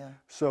 Yeah.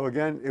 So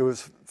again, it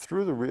was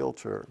through the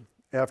realtor.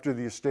 After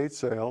the estate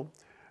sale,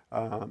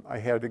 I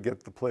had to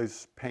get the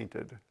place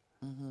painted.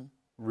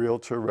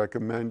 Realtor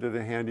recommended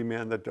a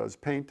handyman that does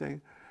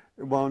painting.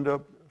 It wound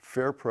up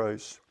fair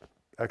price,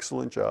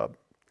 excellent job.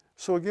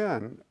 So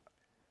again,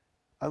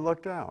 I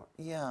lucked out.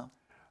 Yeah.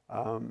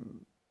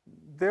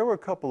 There were a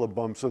couple of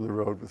bumps in the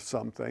road with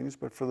some things,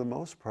 but for the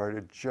most part,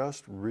 it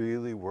just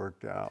really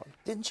worked out.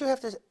 Didn't you have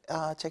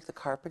to take the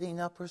carpeting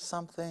up or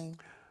something?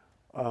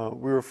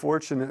 We were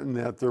fortunate in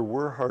that there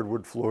were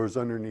hardwood floors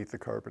underneath the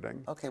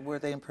carpeting. Okay, were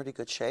they in pretty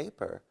good shape,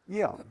 or?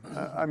 Yeah,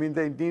 I mean,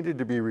 they needed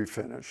to be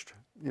refinished,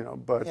 you know,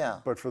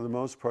 but for the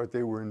most part,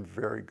 they were in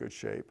very good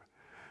shape.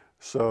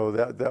 So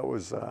that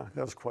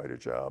was quite a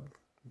job,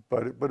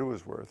 but it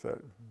was worth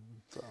it.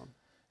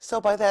 So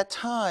by that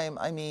time,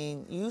 I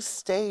mean, you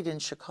stayed in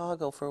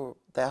Chicago for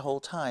that whole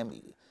time.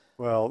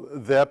 Well,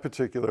 that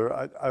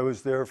particular, I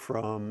was there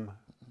from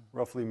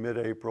roughly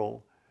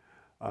mid-April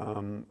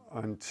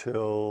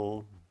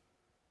until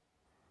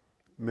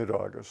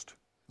mid-August.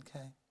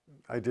 Okay.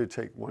 I did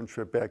take one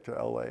trip back to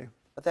LA.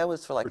 But that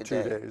was for like for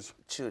a 2 day. days.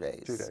 2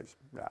 days. 2 days,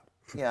 yeah.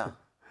 Yeah.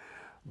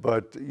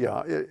 But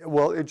yeah,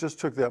 it just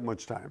took that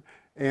much time.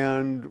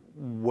 And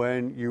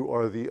when you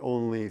are the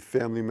only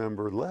family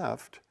member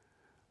left,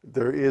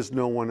 there is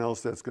no one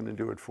else that's going to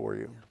do it for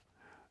you.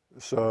 Yeah.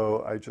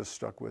 So I just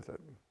stuck with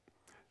it.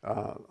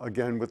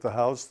 Again, with the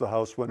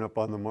house went up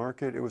on the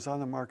market. It was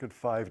on the market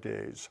 5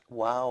 days.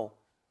 Wow.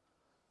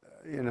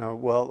 You know,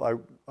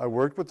 well, I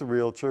worked with the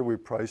realtor. We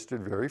priced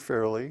it very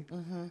fairly.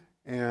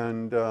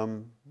 And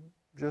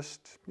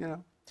just, you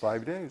know,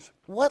 5 days.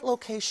 What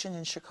location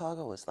in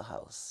Chicago is the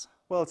house?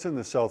 Well, it's in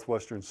the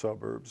southwestern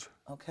suburbs.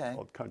 Okay.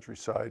 Called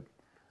Countryside.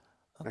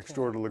 Next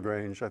door to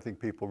LaGrange. I think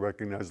people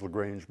recognize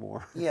LaGrange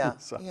more. Yeah,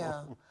 So.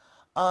 yeah.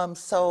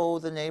 So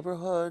the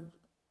neighborhood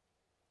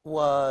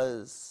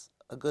was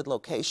a good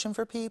location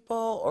for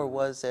people, or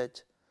was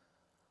it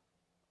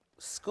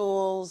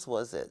schools?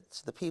 Was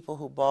it the people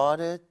who bought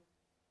it?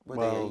 Were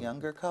they a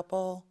younger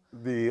couple?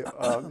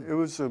 It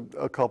was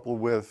a couple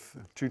with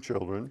 2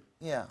 children.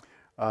 Yeah.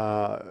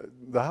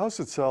 The house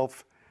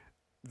itself,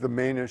 the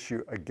main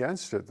issue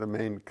against it, the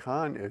main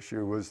con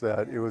issue was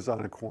that it was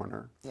on a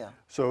corner. Yeah.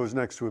 So it was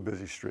next to a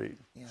busy street.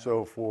 Yeah.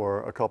 So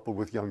for a couple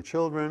with young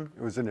children,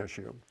 it was an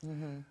issue.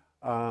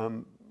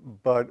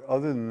 But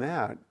other than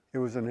that, it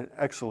was in an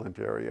excellent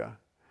area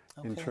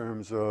in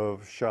terms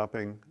of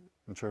shopping,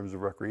 in terms of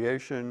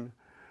recreation.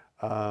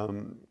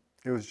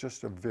 It was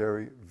just a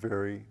very,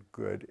 very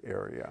good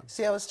area.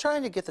 See, I was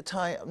trying to get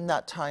the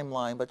not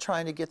timeline, but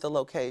trying to get the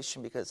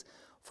location, because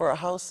for a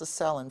house to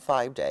sell in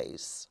 5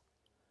 days,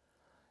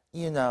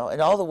 you know, and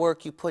all the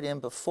work you put in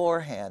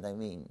beforehand, I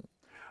mean,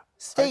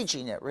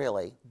 staging it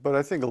really. But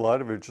I think a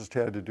lot of it just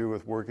had to do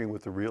with working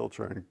with the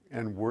realtor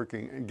and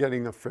working and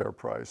getting a fair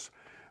price.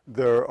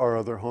 There are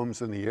other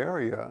homes in the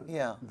area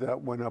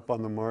that went up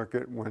on the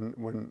market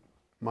when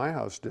my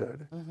house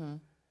did.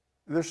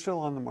 They're still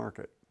on the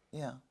market.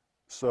 Yeah.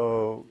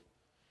 So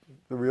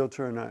the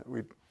realtor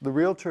and the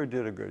realtor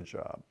did a good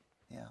job.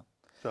 Yeah.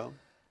 So.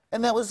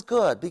 And that was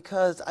good,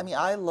 because, I mean,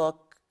 I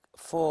look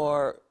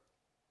for,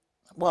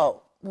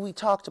 well, we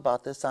talked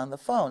about this on the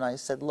phone. I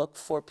said, look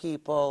for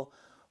people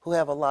who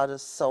have a lot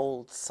of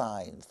sold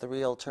signs, the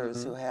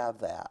realtors who have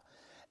that.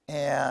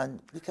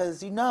 And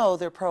because you know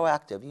they're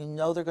proactive, you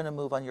know they're going to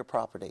move on your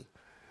property.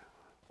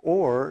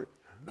 Or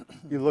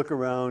you look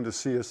around to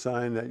see a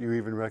sign that you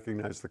even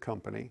recognize the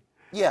company.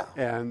 Yeah.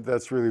 And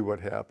that's really what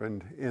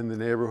happened. In the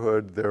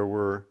neighborhood, there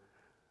were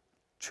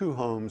 2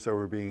 homes that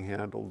were being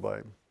handled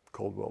by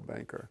Coldwell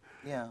Banker.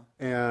 Yeah.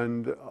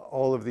 And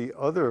all of the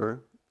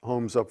other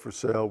homes up for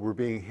sale were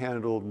being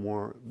handled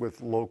more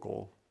with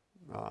local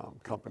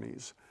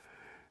companies.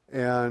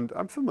 And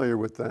I'm familiar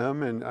with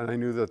them, and I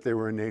knew that they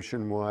were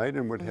nationwide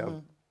and would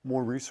have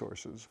more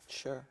resources.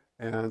 Sure.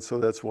 And so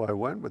that's why I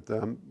went with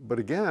them. But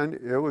again,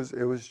 it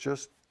was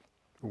just,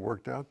 it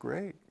worked out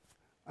great.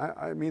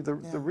 I mean, the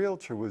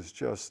realtor was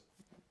just,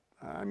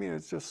 I mean,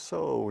 it's just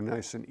so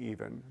nice and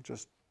even,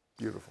 just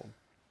beautiful.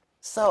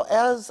 So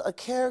as a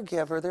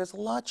caregiver, there's a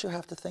lot you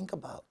have to think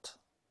about.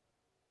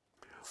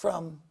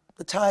 From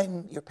the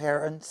time your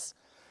parents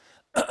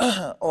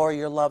or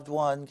your loved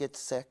one gets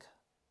sick.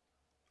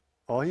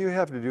 All you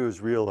have to do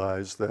is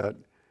realize that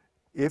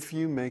if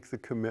you make the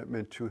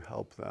commitment to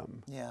help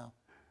them, Yeah.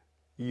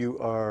 you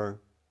are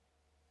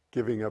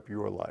giving up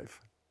your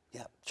life.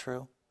 Yeah,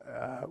 true.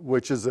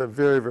 Which is a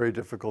very, very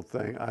difficult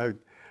thing.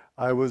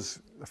 I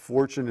was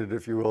fortunate,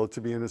 if you will, to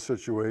be in a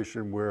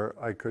situation where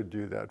I could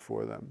do that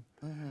for them.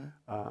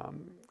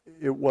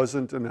 It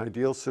wasn't an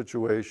ideal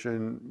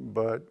situation,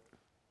 but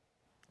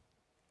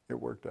it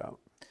worked out.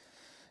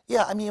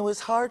 Yeah, I mean, it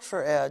was hard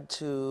for Ed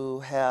to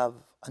have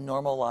a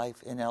normal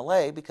life in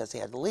LA because he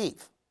had to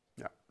leave.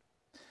 Yeah.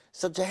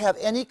 So to have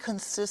any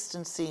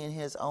consistency in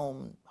his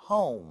own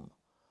home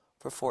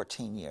for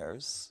 14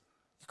 years,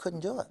 you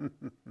couldn't do it.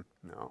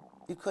 No.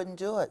 You couldn't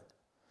do it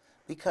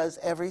because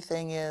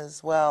everything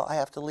is, well, I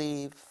have to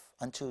leave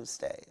on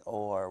Tuesday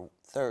or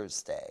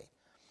Thursday.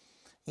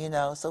 You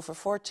know, so for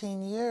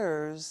 14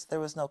 years, there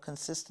was no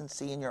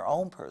consistency in your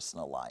own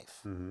personal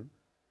life.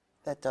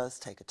 That does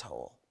take a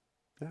toll.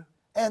 Yeah.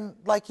 And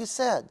like you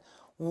said,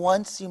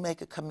 once you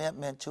make a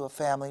commitment to a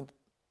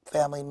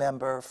family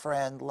member,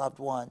 friend, loved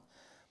one,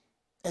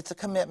 it's a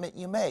commitment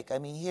you make. I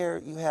mean,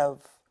 here you have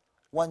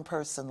one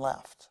person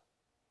left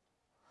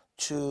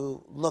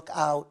to look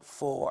out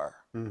for.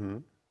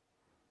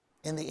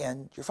 In the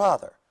end, your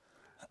father.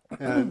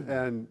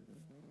 And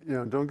you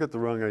know, don't get the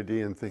wrong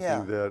idea in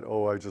thinking that,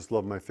 oh, I just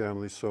love my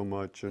family so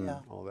much and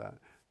all that.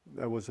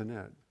 That wasn't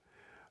it.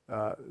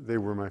 They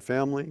were my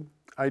family.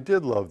 I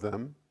did love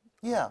them.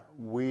 Yeah.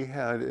 We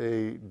had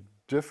a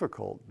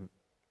difficult,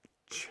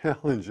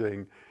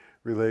 challenging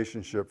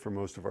relationship for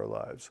most of our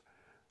lives.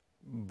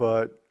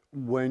 But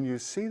when you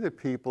see the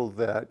people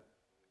that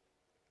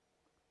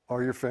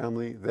are your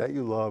family, that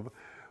you love,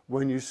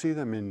 when you see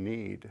them in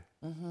need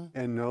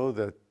and know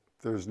that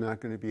there's not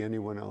going to be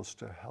anyone else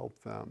to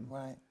help them,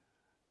 Right.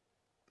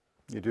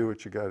 you do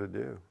what you got to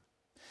do.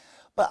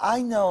 But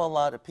I know a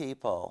lot of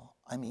people,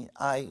 I mean,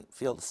 I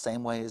feel the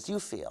same way as you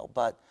feel,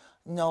 but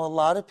know a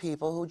lot of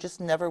people who just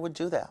never would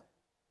do that.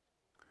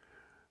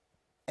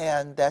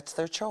 And that's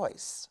their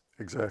choice.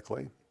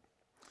 Exactly.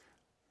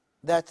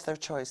 That's their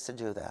choice to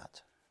do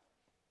that.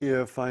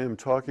 If I am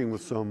talking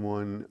with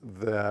someone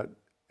that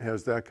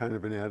has that kind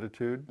of an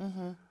attitude,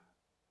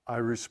 I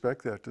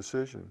respect that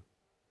decision,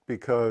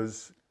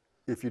 because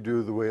if you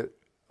do the way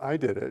I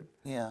did it,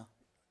 Yeah.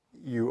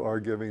 you are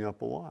giving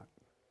up a lot.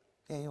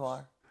 Yeah, you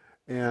are.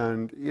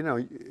 And, you know,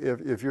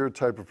 if you're a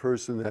type of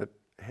person that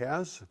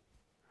has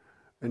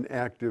an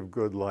active,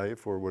 good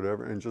life or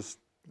whatever, and just,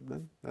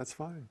 then that's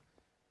fine.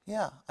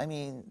 Yeah, I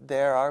mean,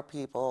 there are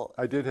people.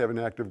 I did have an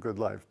active, good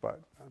life,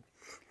 but.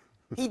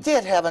 He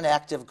did have an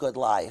active, good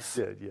life.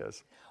 Did,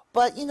 yes.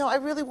 But, you know, I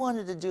really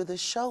wanted to do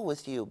this show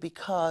with you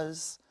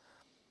because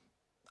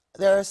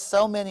there are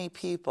so many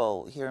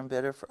people here in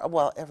Biddeford,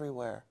 well,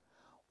 everywhere,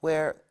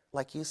 where,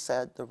 like you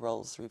said, the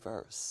roles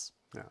reverse.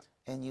 Yeah.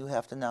 And you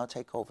have to now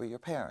take over your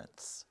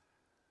parents.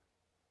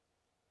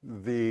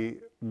 The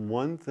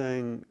one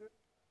thing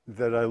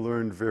that I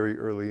learned very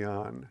early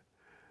on,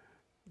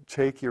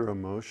 take your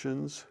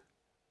emotions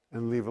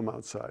and leave them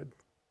outside.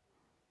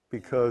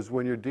 Because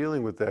when you're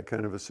dealing with that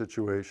kind of a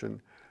situation,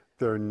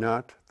 they're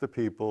not the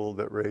people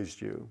that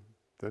raised you.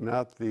 They're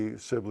not the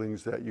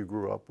siblings that you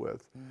grew up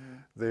with.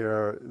 They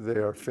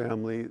are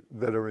family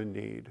that are in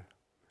need.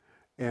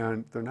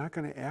 And they're not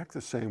going to act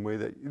the same way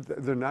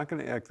they're not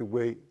going to act the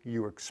way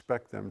you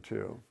expect them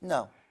to.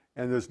 No.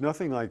 And there's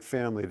nothing like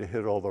family to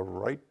hit all the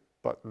right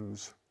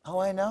buttons. Oh,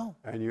 I know.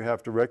 And you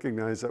have to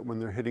recognize that when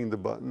they're hitting the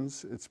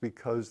buttons, it's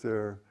because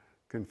they're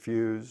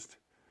confused,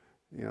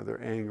 you know,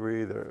 they're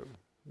angry, they're,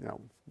 you know,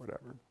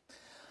 whatever.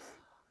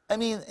 I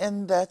mean,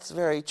 and that's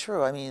very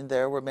true. I mean,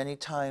 there were many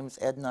times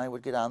Ed and I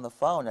would get on the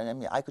phone, and I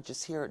mean, I could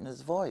just hear it in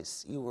his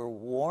voice. You were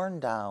worn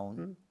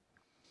down.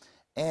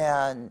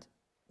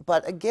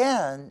 But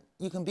again,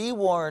 you can be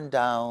worn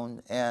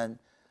down,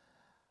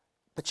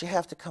 but you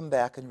have to come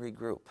back and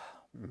regroup.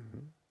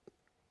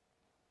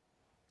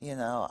 You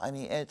know, I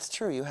mean, it's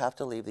true. You have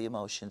to leave the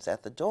emotions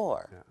at the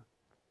door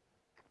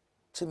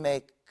to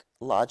make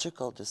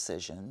logical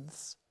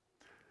decisions.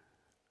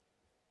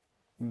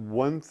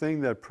 One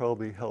thing that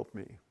probably helped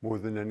me more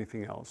than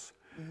anything else,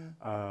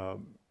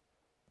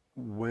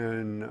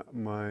 when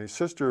my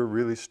sister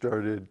really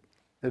started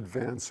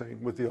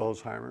advancing with the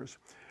Alzheimer's,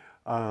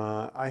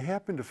 I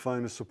happened to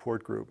find a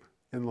support group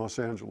in Los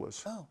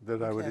Angeles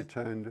that I would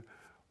attend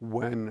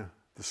when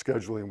the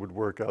scheduling would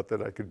work out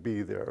that I could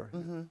be there.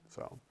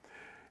 So,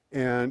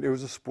 And it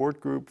was a support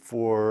group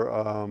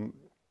for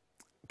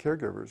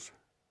caregivers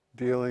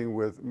dealing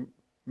with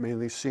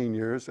mainly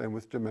seniors and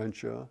with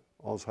dementia,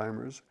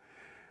 Alzheimer's.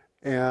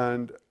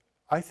 And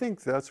I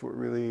think that's what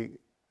really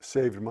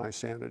saved my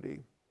sanity,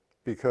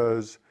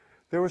 because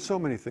there were so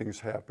many things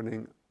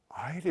happening.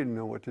 I didn't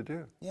know what to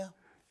do. Yeah.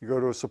 You go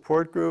to a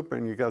support group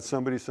and you got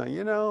somebody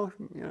saying,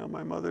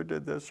 my mother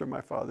did this or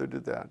my father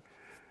did that.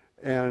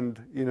 And,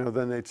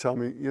 then they tell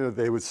me,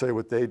 they would say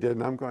what they did,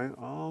 and I'm going,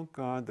 oh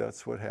God,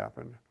 that's what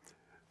happened.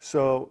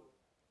 So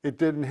it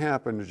didn't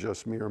happen to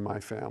just me or my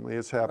family.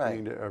 It's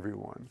happening to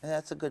everyone. And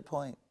that's a good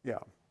point. Yeah.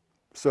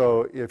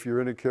 So if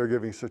you're in a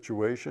caregiving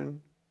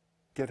situation,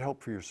 get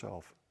help for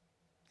yourself.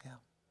 Yeah.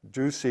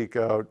 Do seek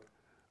out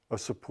a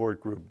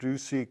support group. Do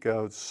seek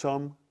out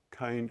some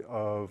kind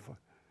of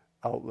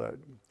outlet,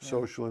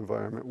 social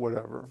environment,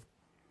 whatever.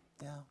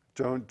 Yeah.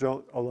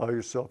 Don't allow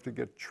yourself to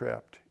get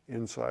trapped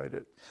inside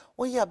it.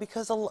 Well, yeah,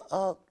 because a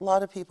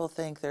lot of people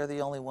think they're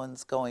the only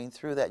ones going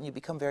through that, and you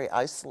become very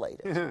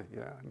isolated.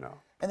 Yeah, no.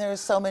 And there are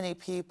so many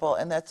people,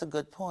 and that's a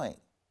good point,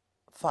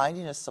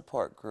 finding a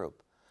support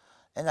group.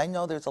 And I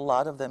know there's a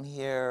lot of them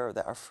here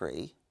that are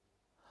free,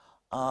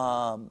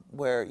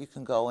 where you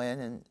can go in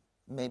and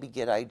maybe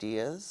get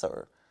ideas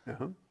or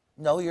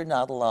know you're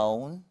not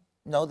alone,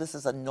 know this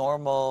is a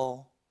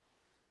normal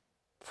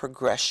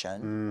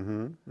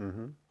progression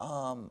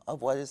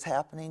of what is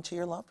happening to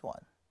your loved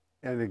one.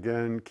 And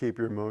again, keep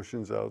your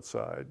emotions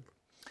outside.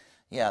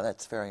 Yeah,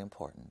 that's very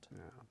important.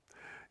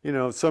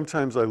 Yeah.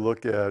 Sometimes I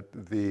look at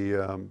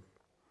the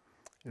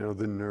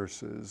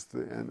nurses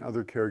and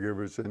other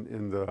caregivers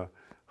in the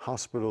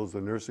hospitals,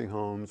 the nursing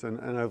homes,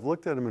 and I've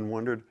looked at them and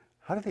wondered,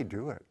 how do they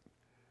do it?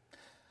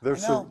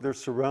 They're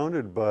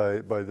surrounded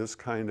by this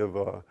kind of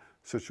a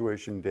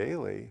situation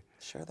daily.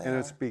 Sure they and are.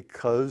 It's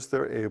because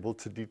they're able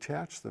to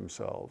detach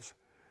themselves.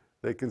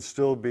 They can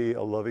still be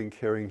a loving,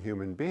 caring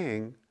human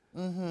being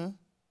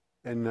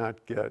and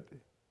not get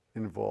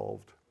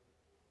involved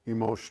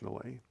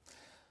emotionally.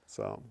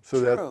 So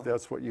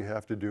that's what you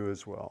have to do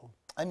as well.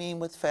 I mean,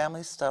 with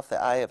family stuff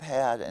that I have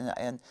had,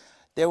 and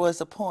there was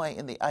a point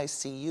in the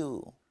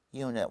ICU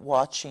unit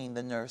watching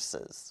the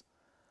nurses,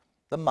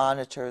 the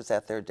monitors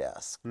at their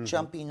desk,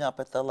 jumping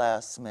up at the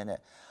last minute.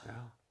 Yeah.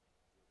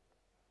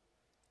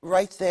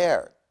 Right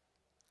there,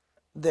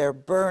 their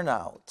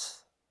burnout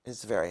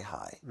is very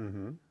high,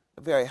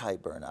 very high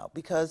burnout,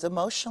 because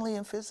emotionally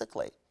and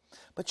physically.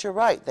 But you're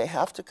right, they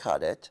have to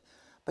cut it,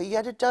 but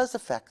yet it does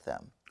affect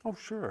them. Oh,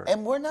 sure.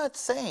 And we're not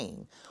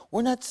saying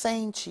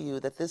to you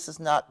that this is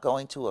not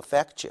going to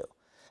affect you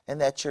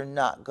and that you're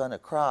not going to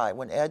cry.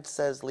 When Ed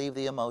says leave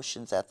the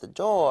emotions at the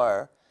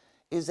door,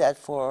 is that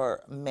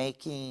for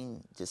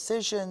making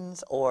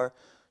decisions or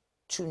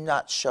to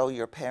not show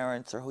your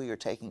parents or who you're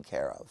taking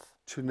care of?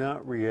 To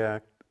not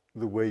react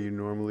the way you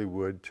normally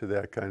would to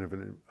that kind of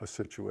a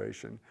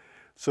situation.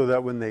 So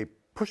that when they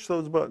push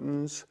those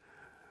buttons,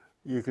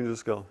 you can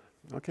just go,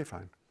 okay,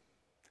 fine,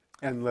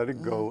 and let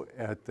it go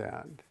at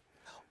that.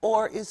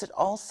 Or is it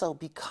also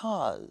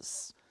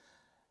because,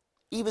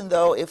 even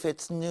though if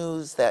it's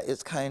news that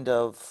is kind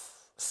of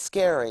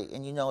scary,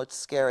 and you know it's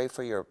scary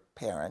for your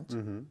parent,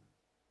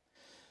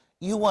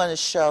 you want to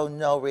show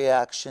no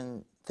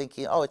reaction,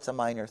 thinking, oh, it's a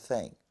minor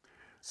thing.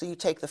 So you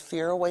take the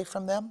fear away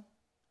from them?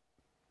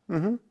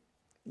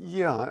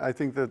 Yeah, I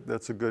think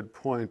that's a good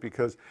point,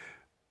 because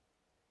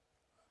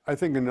I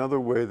think another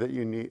way that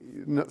you need,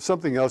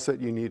 something else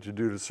that you need to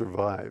do to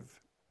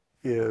survive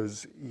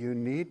is you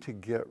need to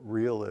get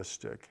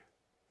realistic.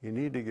 You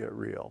need to get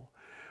real.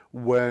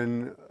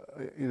 When,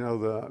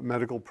 the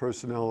medical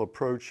personnel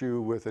approach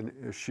you with an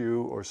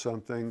issue or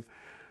something,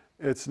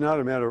 it's not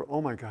a matter of,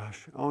 oh my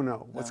gosh, oh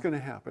no, what's going to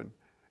happen?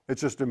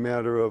 It's just a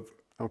matter of,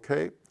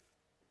 okay,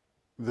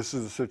 this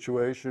is the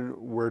situation,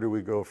 where do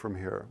we go from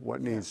here?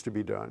 What needs to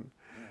be done?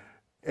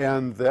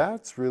 And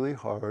that's really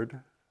hard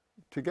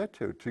to get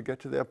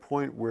to that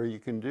point where you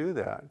can do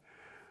that.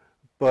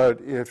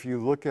 But if you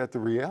look at the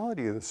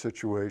reality of the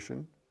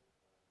situation,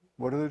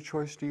 what other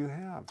choice do you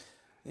have?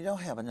 You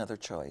don't have another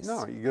choice.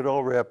 No, you get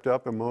all wrapped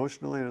up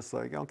emotionally, and it's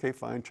like, okay,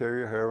 fine, tear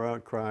your hair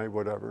out, cry,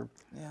 whatever.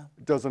 Yeah.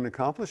 It doesn't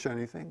accomplish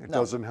anything. It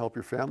doesn't help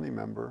your family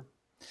member.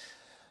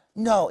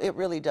 No, it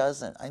really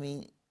doesn't. I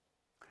mean,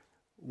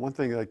 one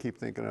thing that I keep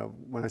thinking of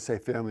when I say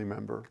family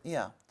member,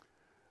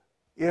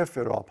 if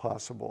at all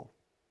possible,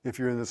 if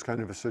you're in this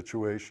kind of a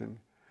situation,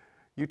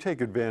 you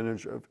take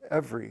advantage of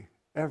every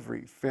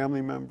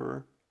family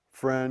member,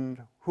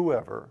 friend,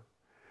 whoever,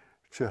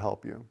 to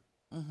help you.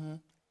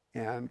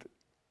 And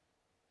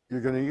you're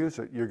going to use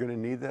it. You're going to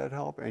need that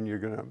help, and you're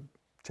going to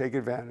take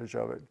advantage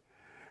of it.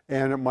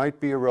 And it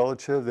might be a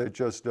relative that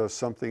just does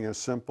something as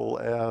simple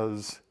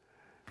as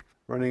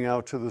running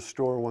out to the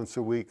store once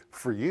a week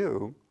for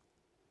you,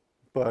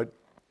 but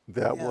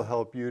that will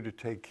help you to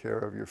take care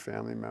of your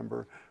family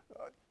member.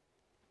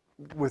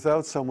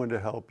 Without someone to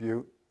help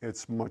you,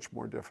 it's much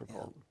more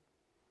difficult.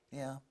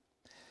 Yeah.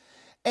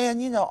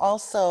 And,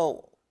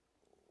 also,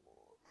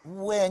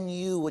 when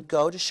you would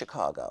go to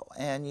Chicago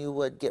and you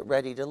would get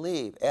ready to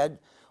leave, Ed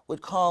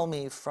would call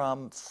me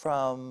from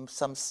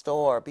some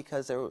store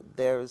because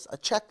there's a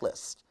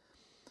checklist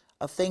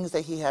of things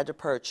that he had to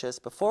purchase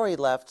before he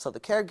left, so the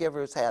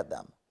caregivers had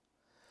them.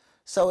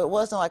 So it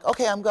wasn't like,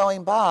 okay, I'm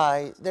going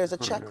by, there's a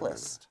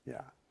checklist.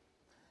 Yeah.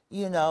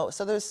 You know,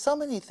 so there's so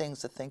many things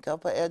to think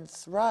of, but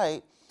Ed's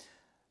right.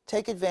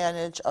 Take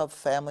advantage of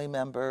family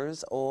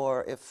members,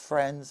 or if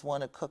friends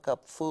want to cook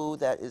up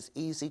food that is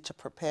easy to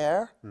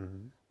prepare,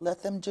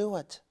 let them do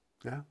it.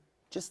 Yeah.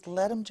 Just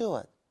let them do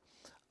it,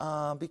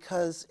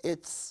 because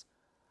it's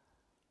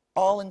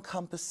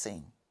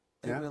all-encompassing.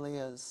 It Yeah. really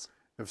is.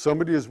 If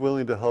somebody is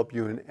willing to help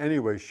you in any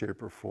way,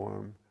 shape, or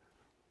form,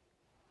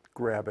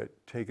 grab it,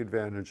 take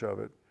advantage of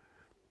it.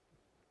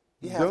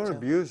 You have Don't to.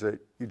 abuse it.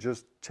 You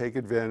just take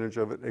advantage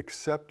of it,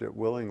 accept it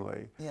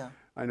willingly. Yeah.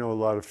 I know a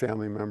lot of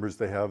family members,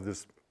 they have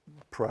this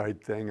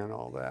pride thing and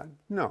all that.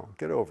 No,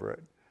 get over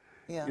it.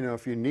 Yeah. You know,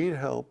 if you need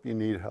help, you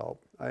need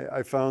help.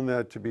 I found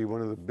that to be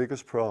one of the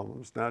biggest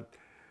problems.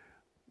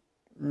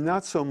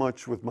 Not so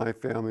much with my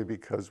family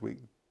because we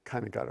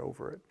kind of got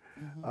over it.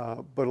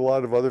 But a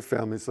lot of other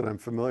families that I'm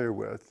familiar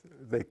with,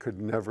 they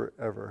could never,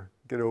 ever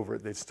get over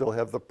it. They still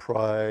have the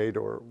pride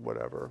or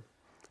whatever.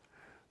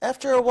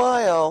 After a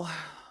while,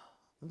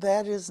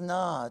 that is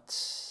not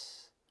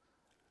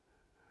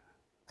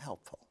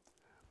helpful.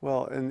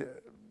 Well, and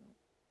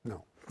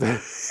no.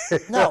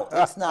 No,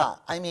 it's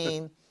not. I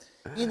mean,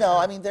 you know,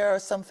 I mean, there are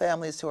some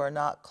families who are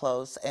not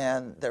close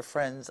and their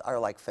friends are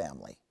like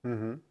family.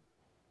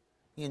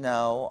 You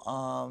know,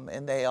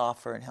 and they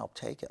offer and help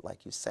take it,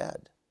 like you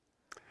said.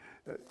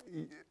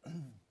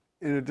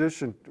 In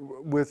addition,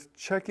 with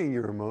checking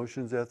your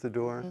emotions at the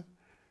door,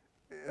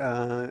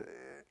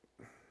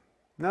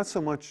 not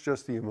so much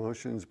just the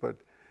emotions, but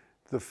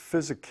the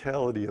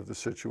physicality of the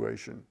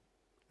situation.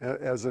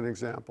 As an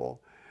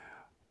example,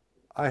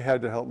 I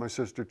had to help my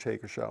sister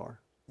take a shower.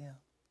 Yeah.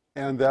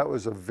 And that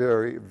was a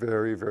very,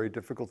 very, very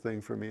difficult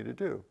thing for me to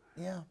do.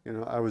 Yeah. You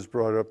know, I was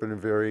brought up in a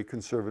very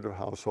conservative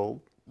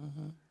household.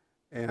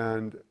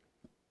 And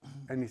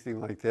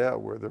anything like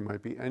that where there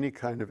might be any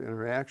kind of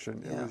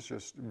interaction, it was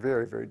just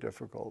very, very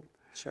difficult.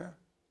 Sure.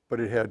 But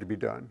it had to be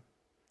done.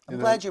 I'm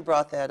glad you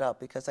brought that up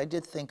because I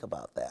did think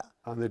about that.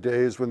 On the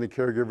days when the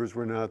caregivers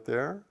were not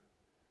there,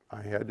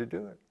 I had to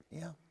do it.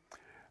 Yeah.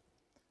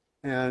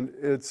 And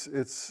it's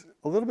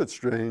a little bit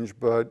strange,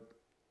 but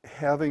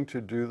having to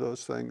do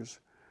those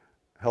things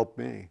helped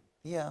me.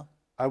 Yeah.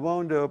 I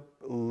wound up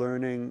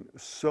learning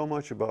so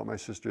much about my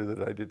sister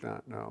that I did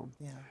not know.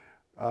 Yeah.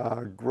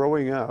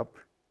 Growing up,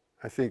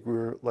 I think we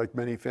were like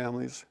many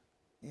families,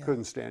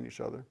 couldn't stand each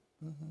other.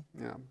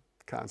 Yeah,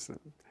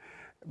 constant.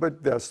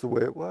 But that's the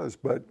way it was.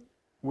 But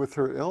with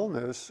her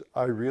illness,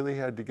 I really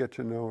had to get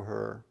to know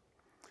her.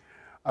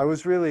 I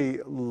was really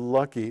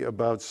lucky.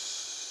 About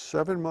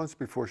 7 months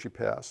before she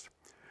passed,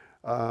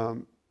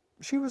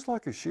 she was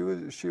lucky. She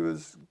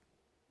was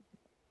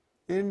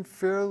in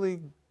fairly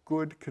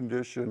good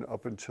condition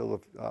up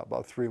until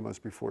about 3 months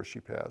before she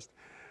passed.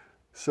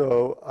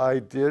 So I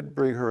did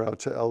bring her out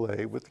to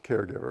LA with the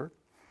caregiver.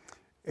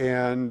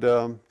 And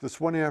this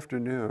one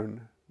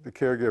afternoon, the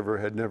caregiver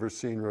had never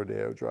seen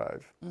Rodeo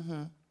Drive.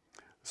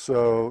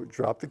 So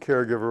dropped the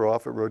caregiver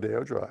off at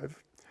Rodeo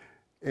Drive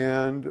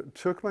and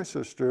took my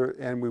sister,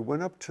 and we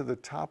went up to the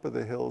top of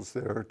the hills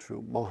there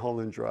to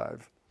Mulholland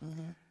Drive.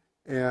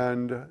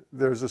 And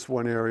there's this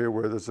one area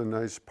where there's a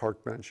nice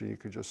park bench and you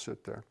could just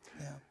sit there.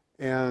 Yeah.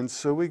 And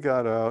so we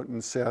got out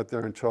and sat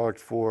there and talked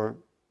for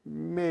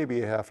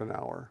maybe a half an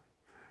hour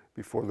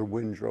before the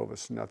wind drove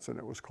us nuts and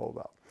it was cold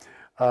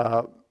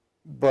out.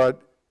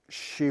 But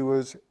she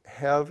was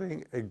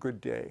having a good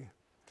day.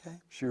 Okay.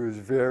 She was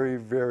very,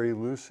 very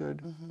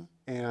lucid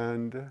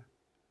and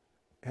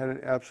had an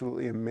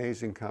absolutely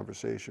amazing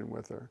conversation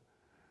with her.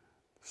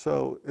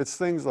 So it's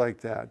things like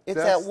that. It's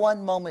that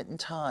one moment in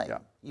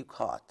time you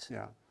caught.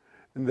 Yeah,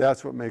 and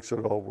that's what makes it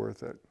all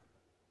worth it.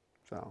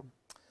 So.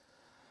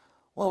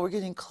 Well, we're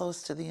getting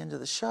close to the end of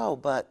the show,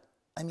 but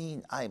I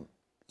mean,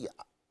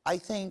 I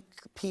think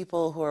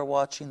people who are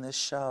watching this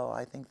show,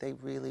 I think they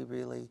really,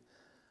 really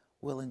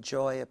will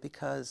enjoy it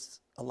because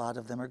a lot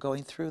of them are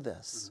going through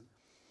this.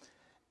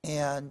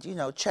 And, you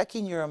know,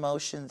 checking your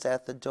emotions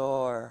at the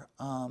door.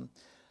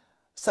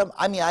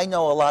 I mean, I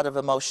know a lot of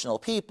emotional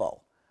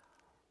people.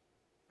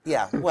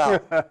 Yeah, well,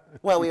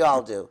 we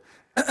all do.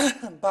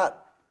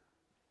 But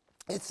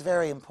it's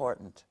very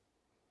important.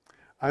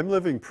 I'm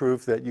living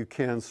proof that you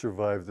can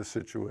survive the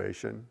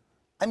situation.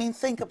 I mean,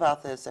 think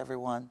about this,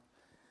 everyone.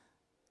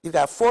 You've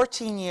got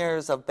 14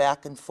 years of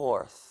back and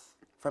forth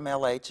from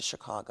LA to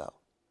Chicago,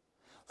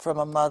 from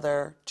a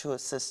mother to a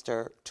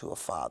sister to a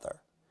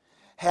father,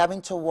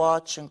 having to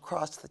watch and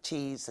cross the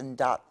T's and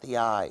dot the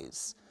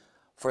I's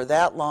for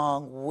that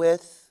long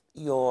with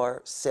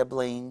your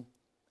sibling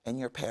and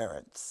your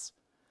parents,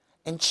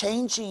 and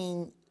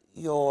changing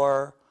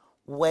your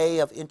way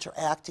of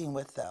interacting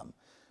with them,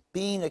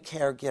 being a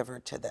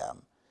caregiver to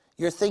them.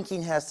 Your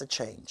thinking has to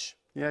change.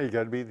 Yeah, you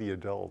got to be the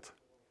adult.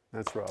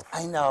 That's rough.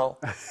 I know.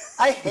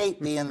 I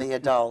hate being the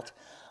adult.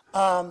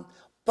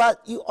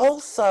 But you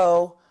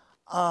also,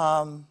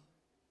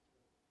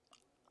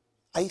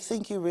 I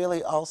think you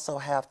really also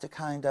have to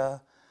kind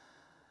of,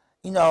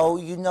 you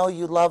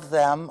love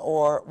them,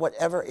 or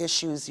whatever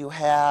issues you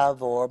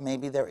have, or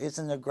maybe there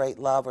isn't a great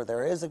love, or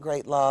there is a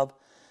great love,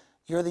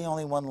 you're the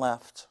only one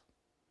left.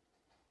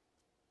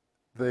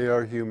 They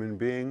are human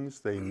beings.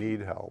 They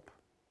need help.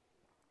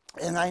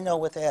 And I know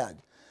with Ed,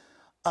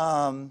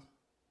 well,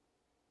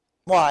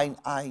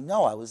 I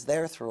know I was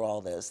there through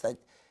all this, that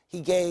he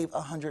gave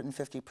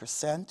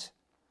 150%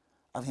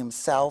 of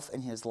himself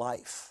and his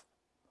life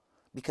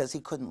because he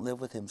couldn't live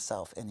with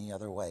himself any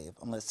other way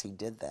unless he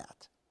did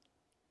that.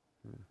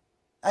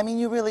 I mean,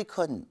 you really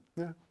couldn't.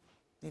 Yeah.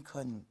 You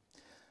couldn't.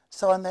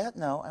 So on that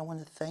note, I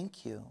want to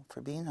thank you for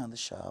being on the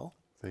show.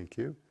 Thank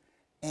you.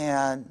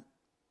 And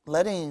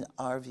letting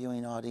our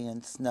viewing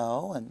audience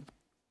know and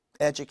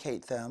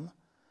educate them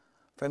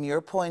from your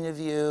point of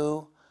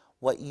view,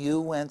 what you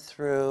went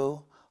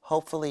through.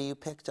 Hopefully you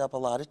picked up a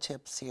lot of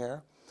tips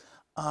here.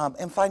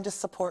 And find a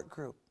support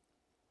group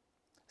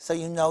so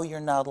you know you're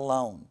not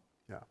alone.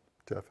 Yeah,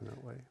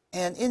 definitely.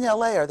 And in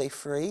LA, are they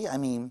free? I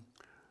mean...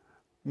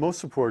 Most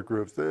support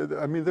groups,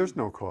 I mean, there's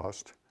no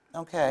cost.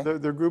 Okay.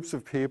 They're groups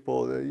of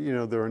people,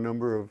 there are a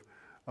number of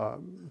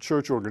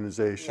church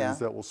organizations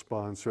that will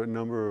sponsor, a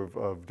number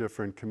of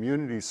different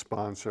communities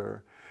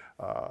sponsor.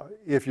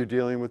 If you're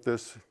dealing with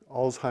this,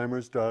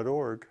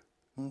 alzheimers.org.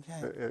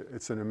 Okay.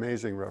 It's an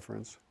amazing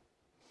reference.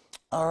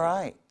 All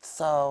right.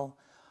 So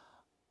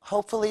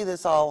hopefully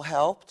this all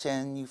helped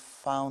and you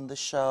found the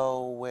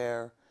show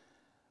where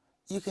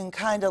you can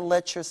kind of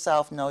let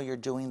yourself know you're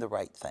doing the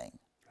right thing.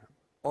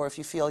 Or if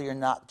you feel you're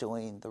not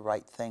doing the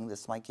right thing,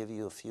 this might give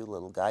you a few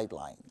little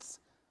guidelines.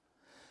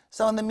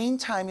 So in the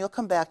meantime, you'll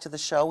come back to the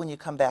show when you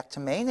come back to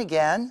Maine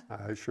again.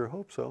 I sure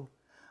hope so.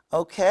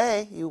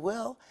 Okay, you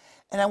will.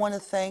 And I want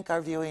to thank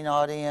our viewing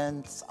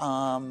audience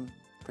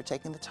for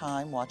taking the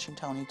time watching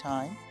Toni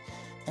Time.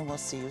 And we'll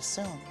see you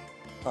soon.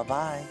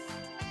 Bye-bye.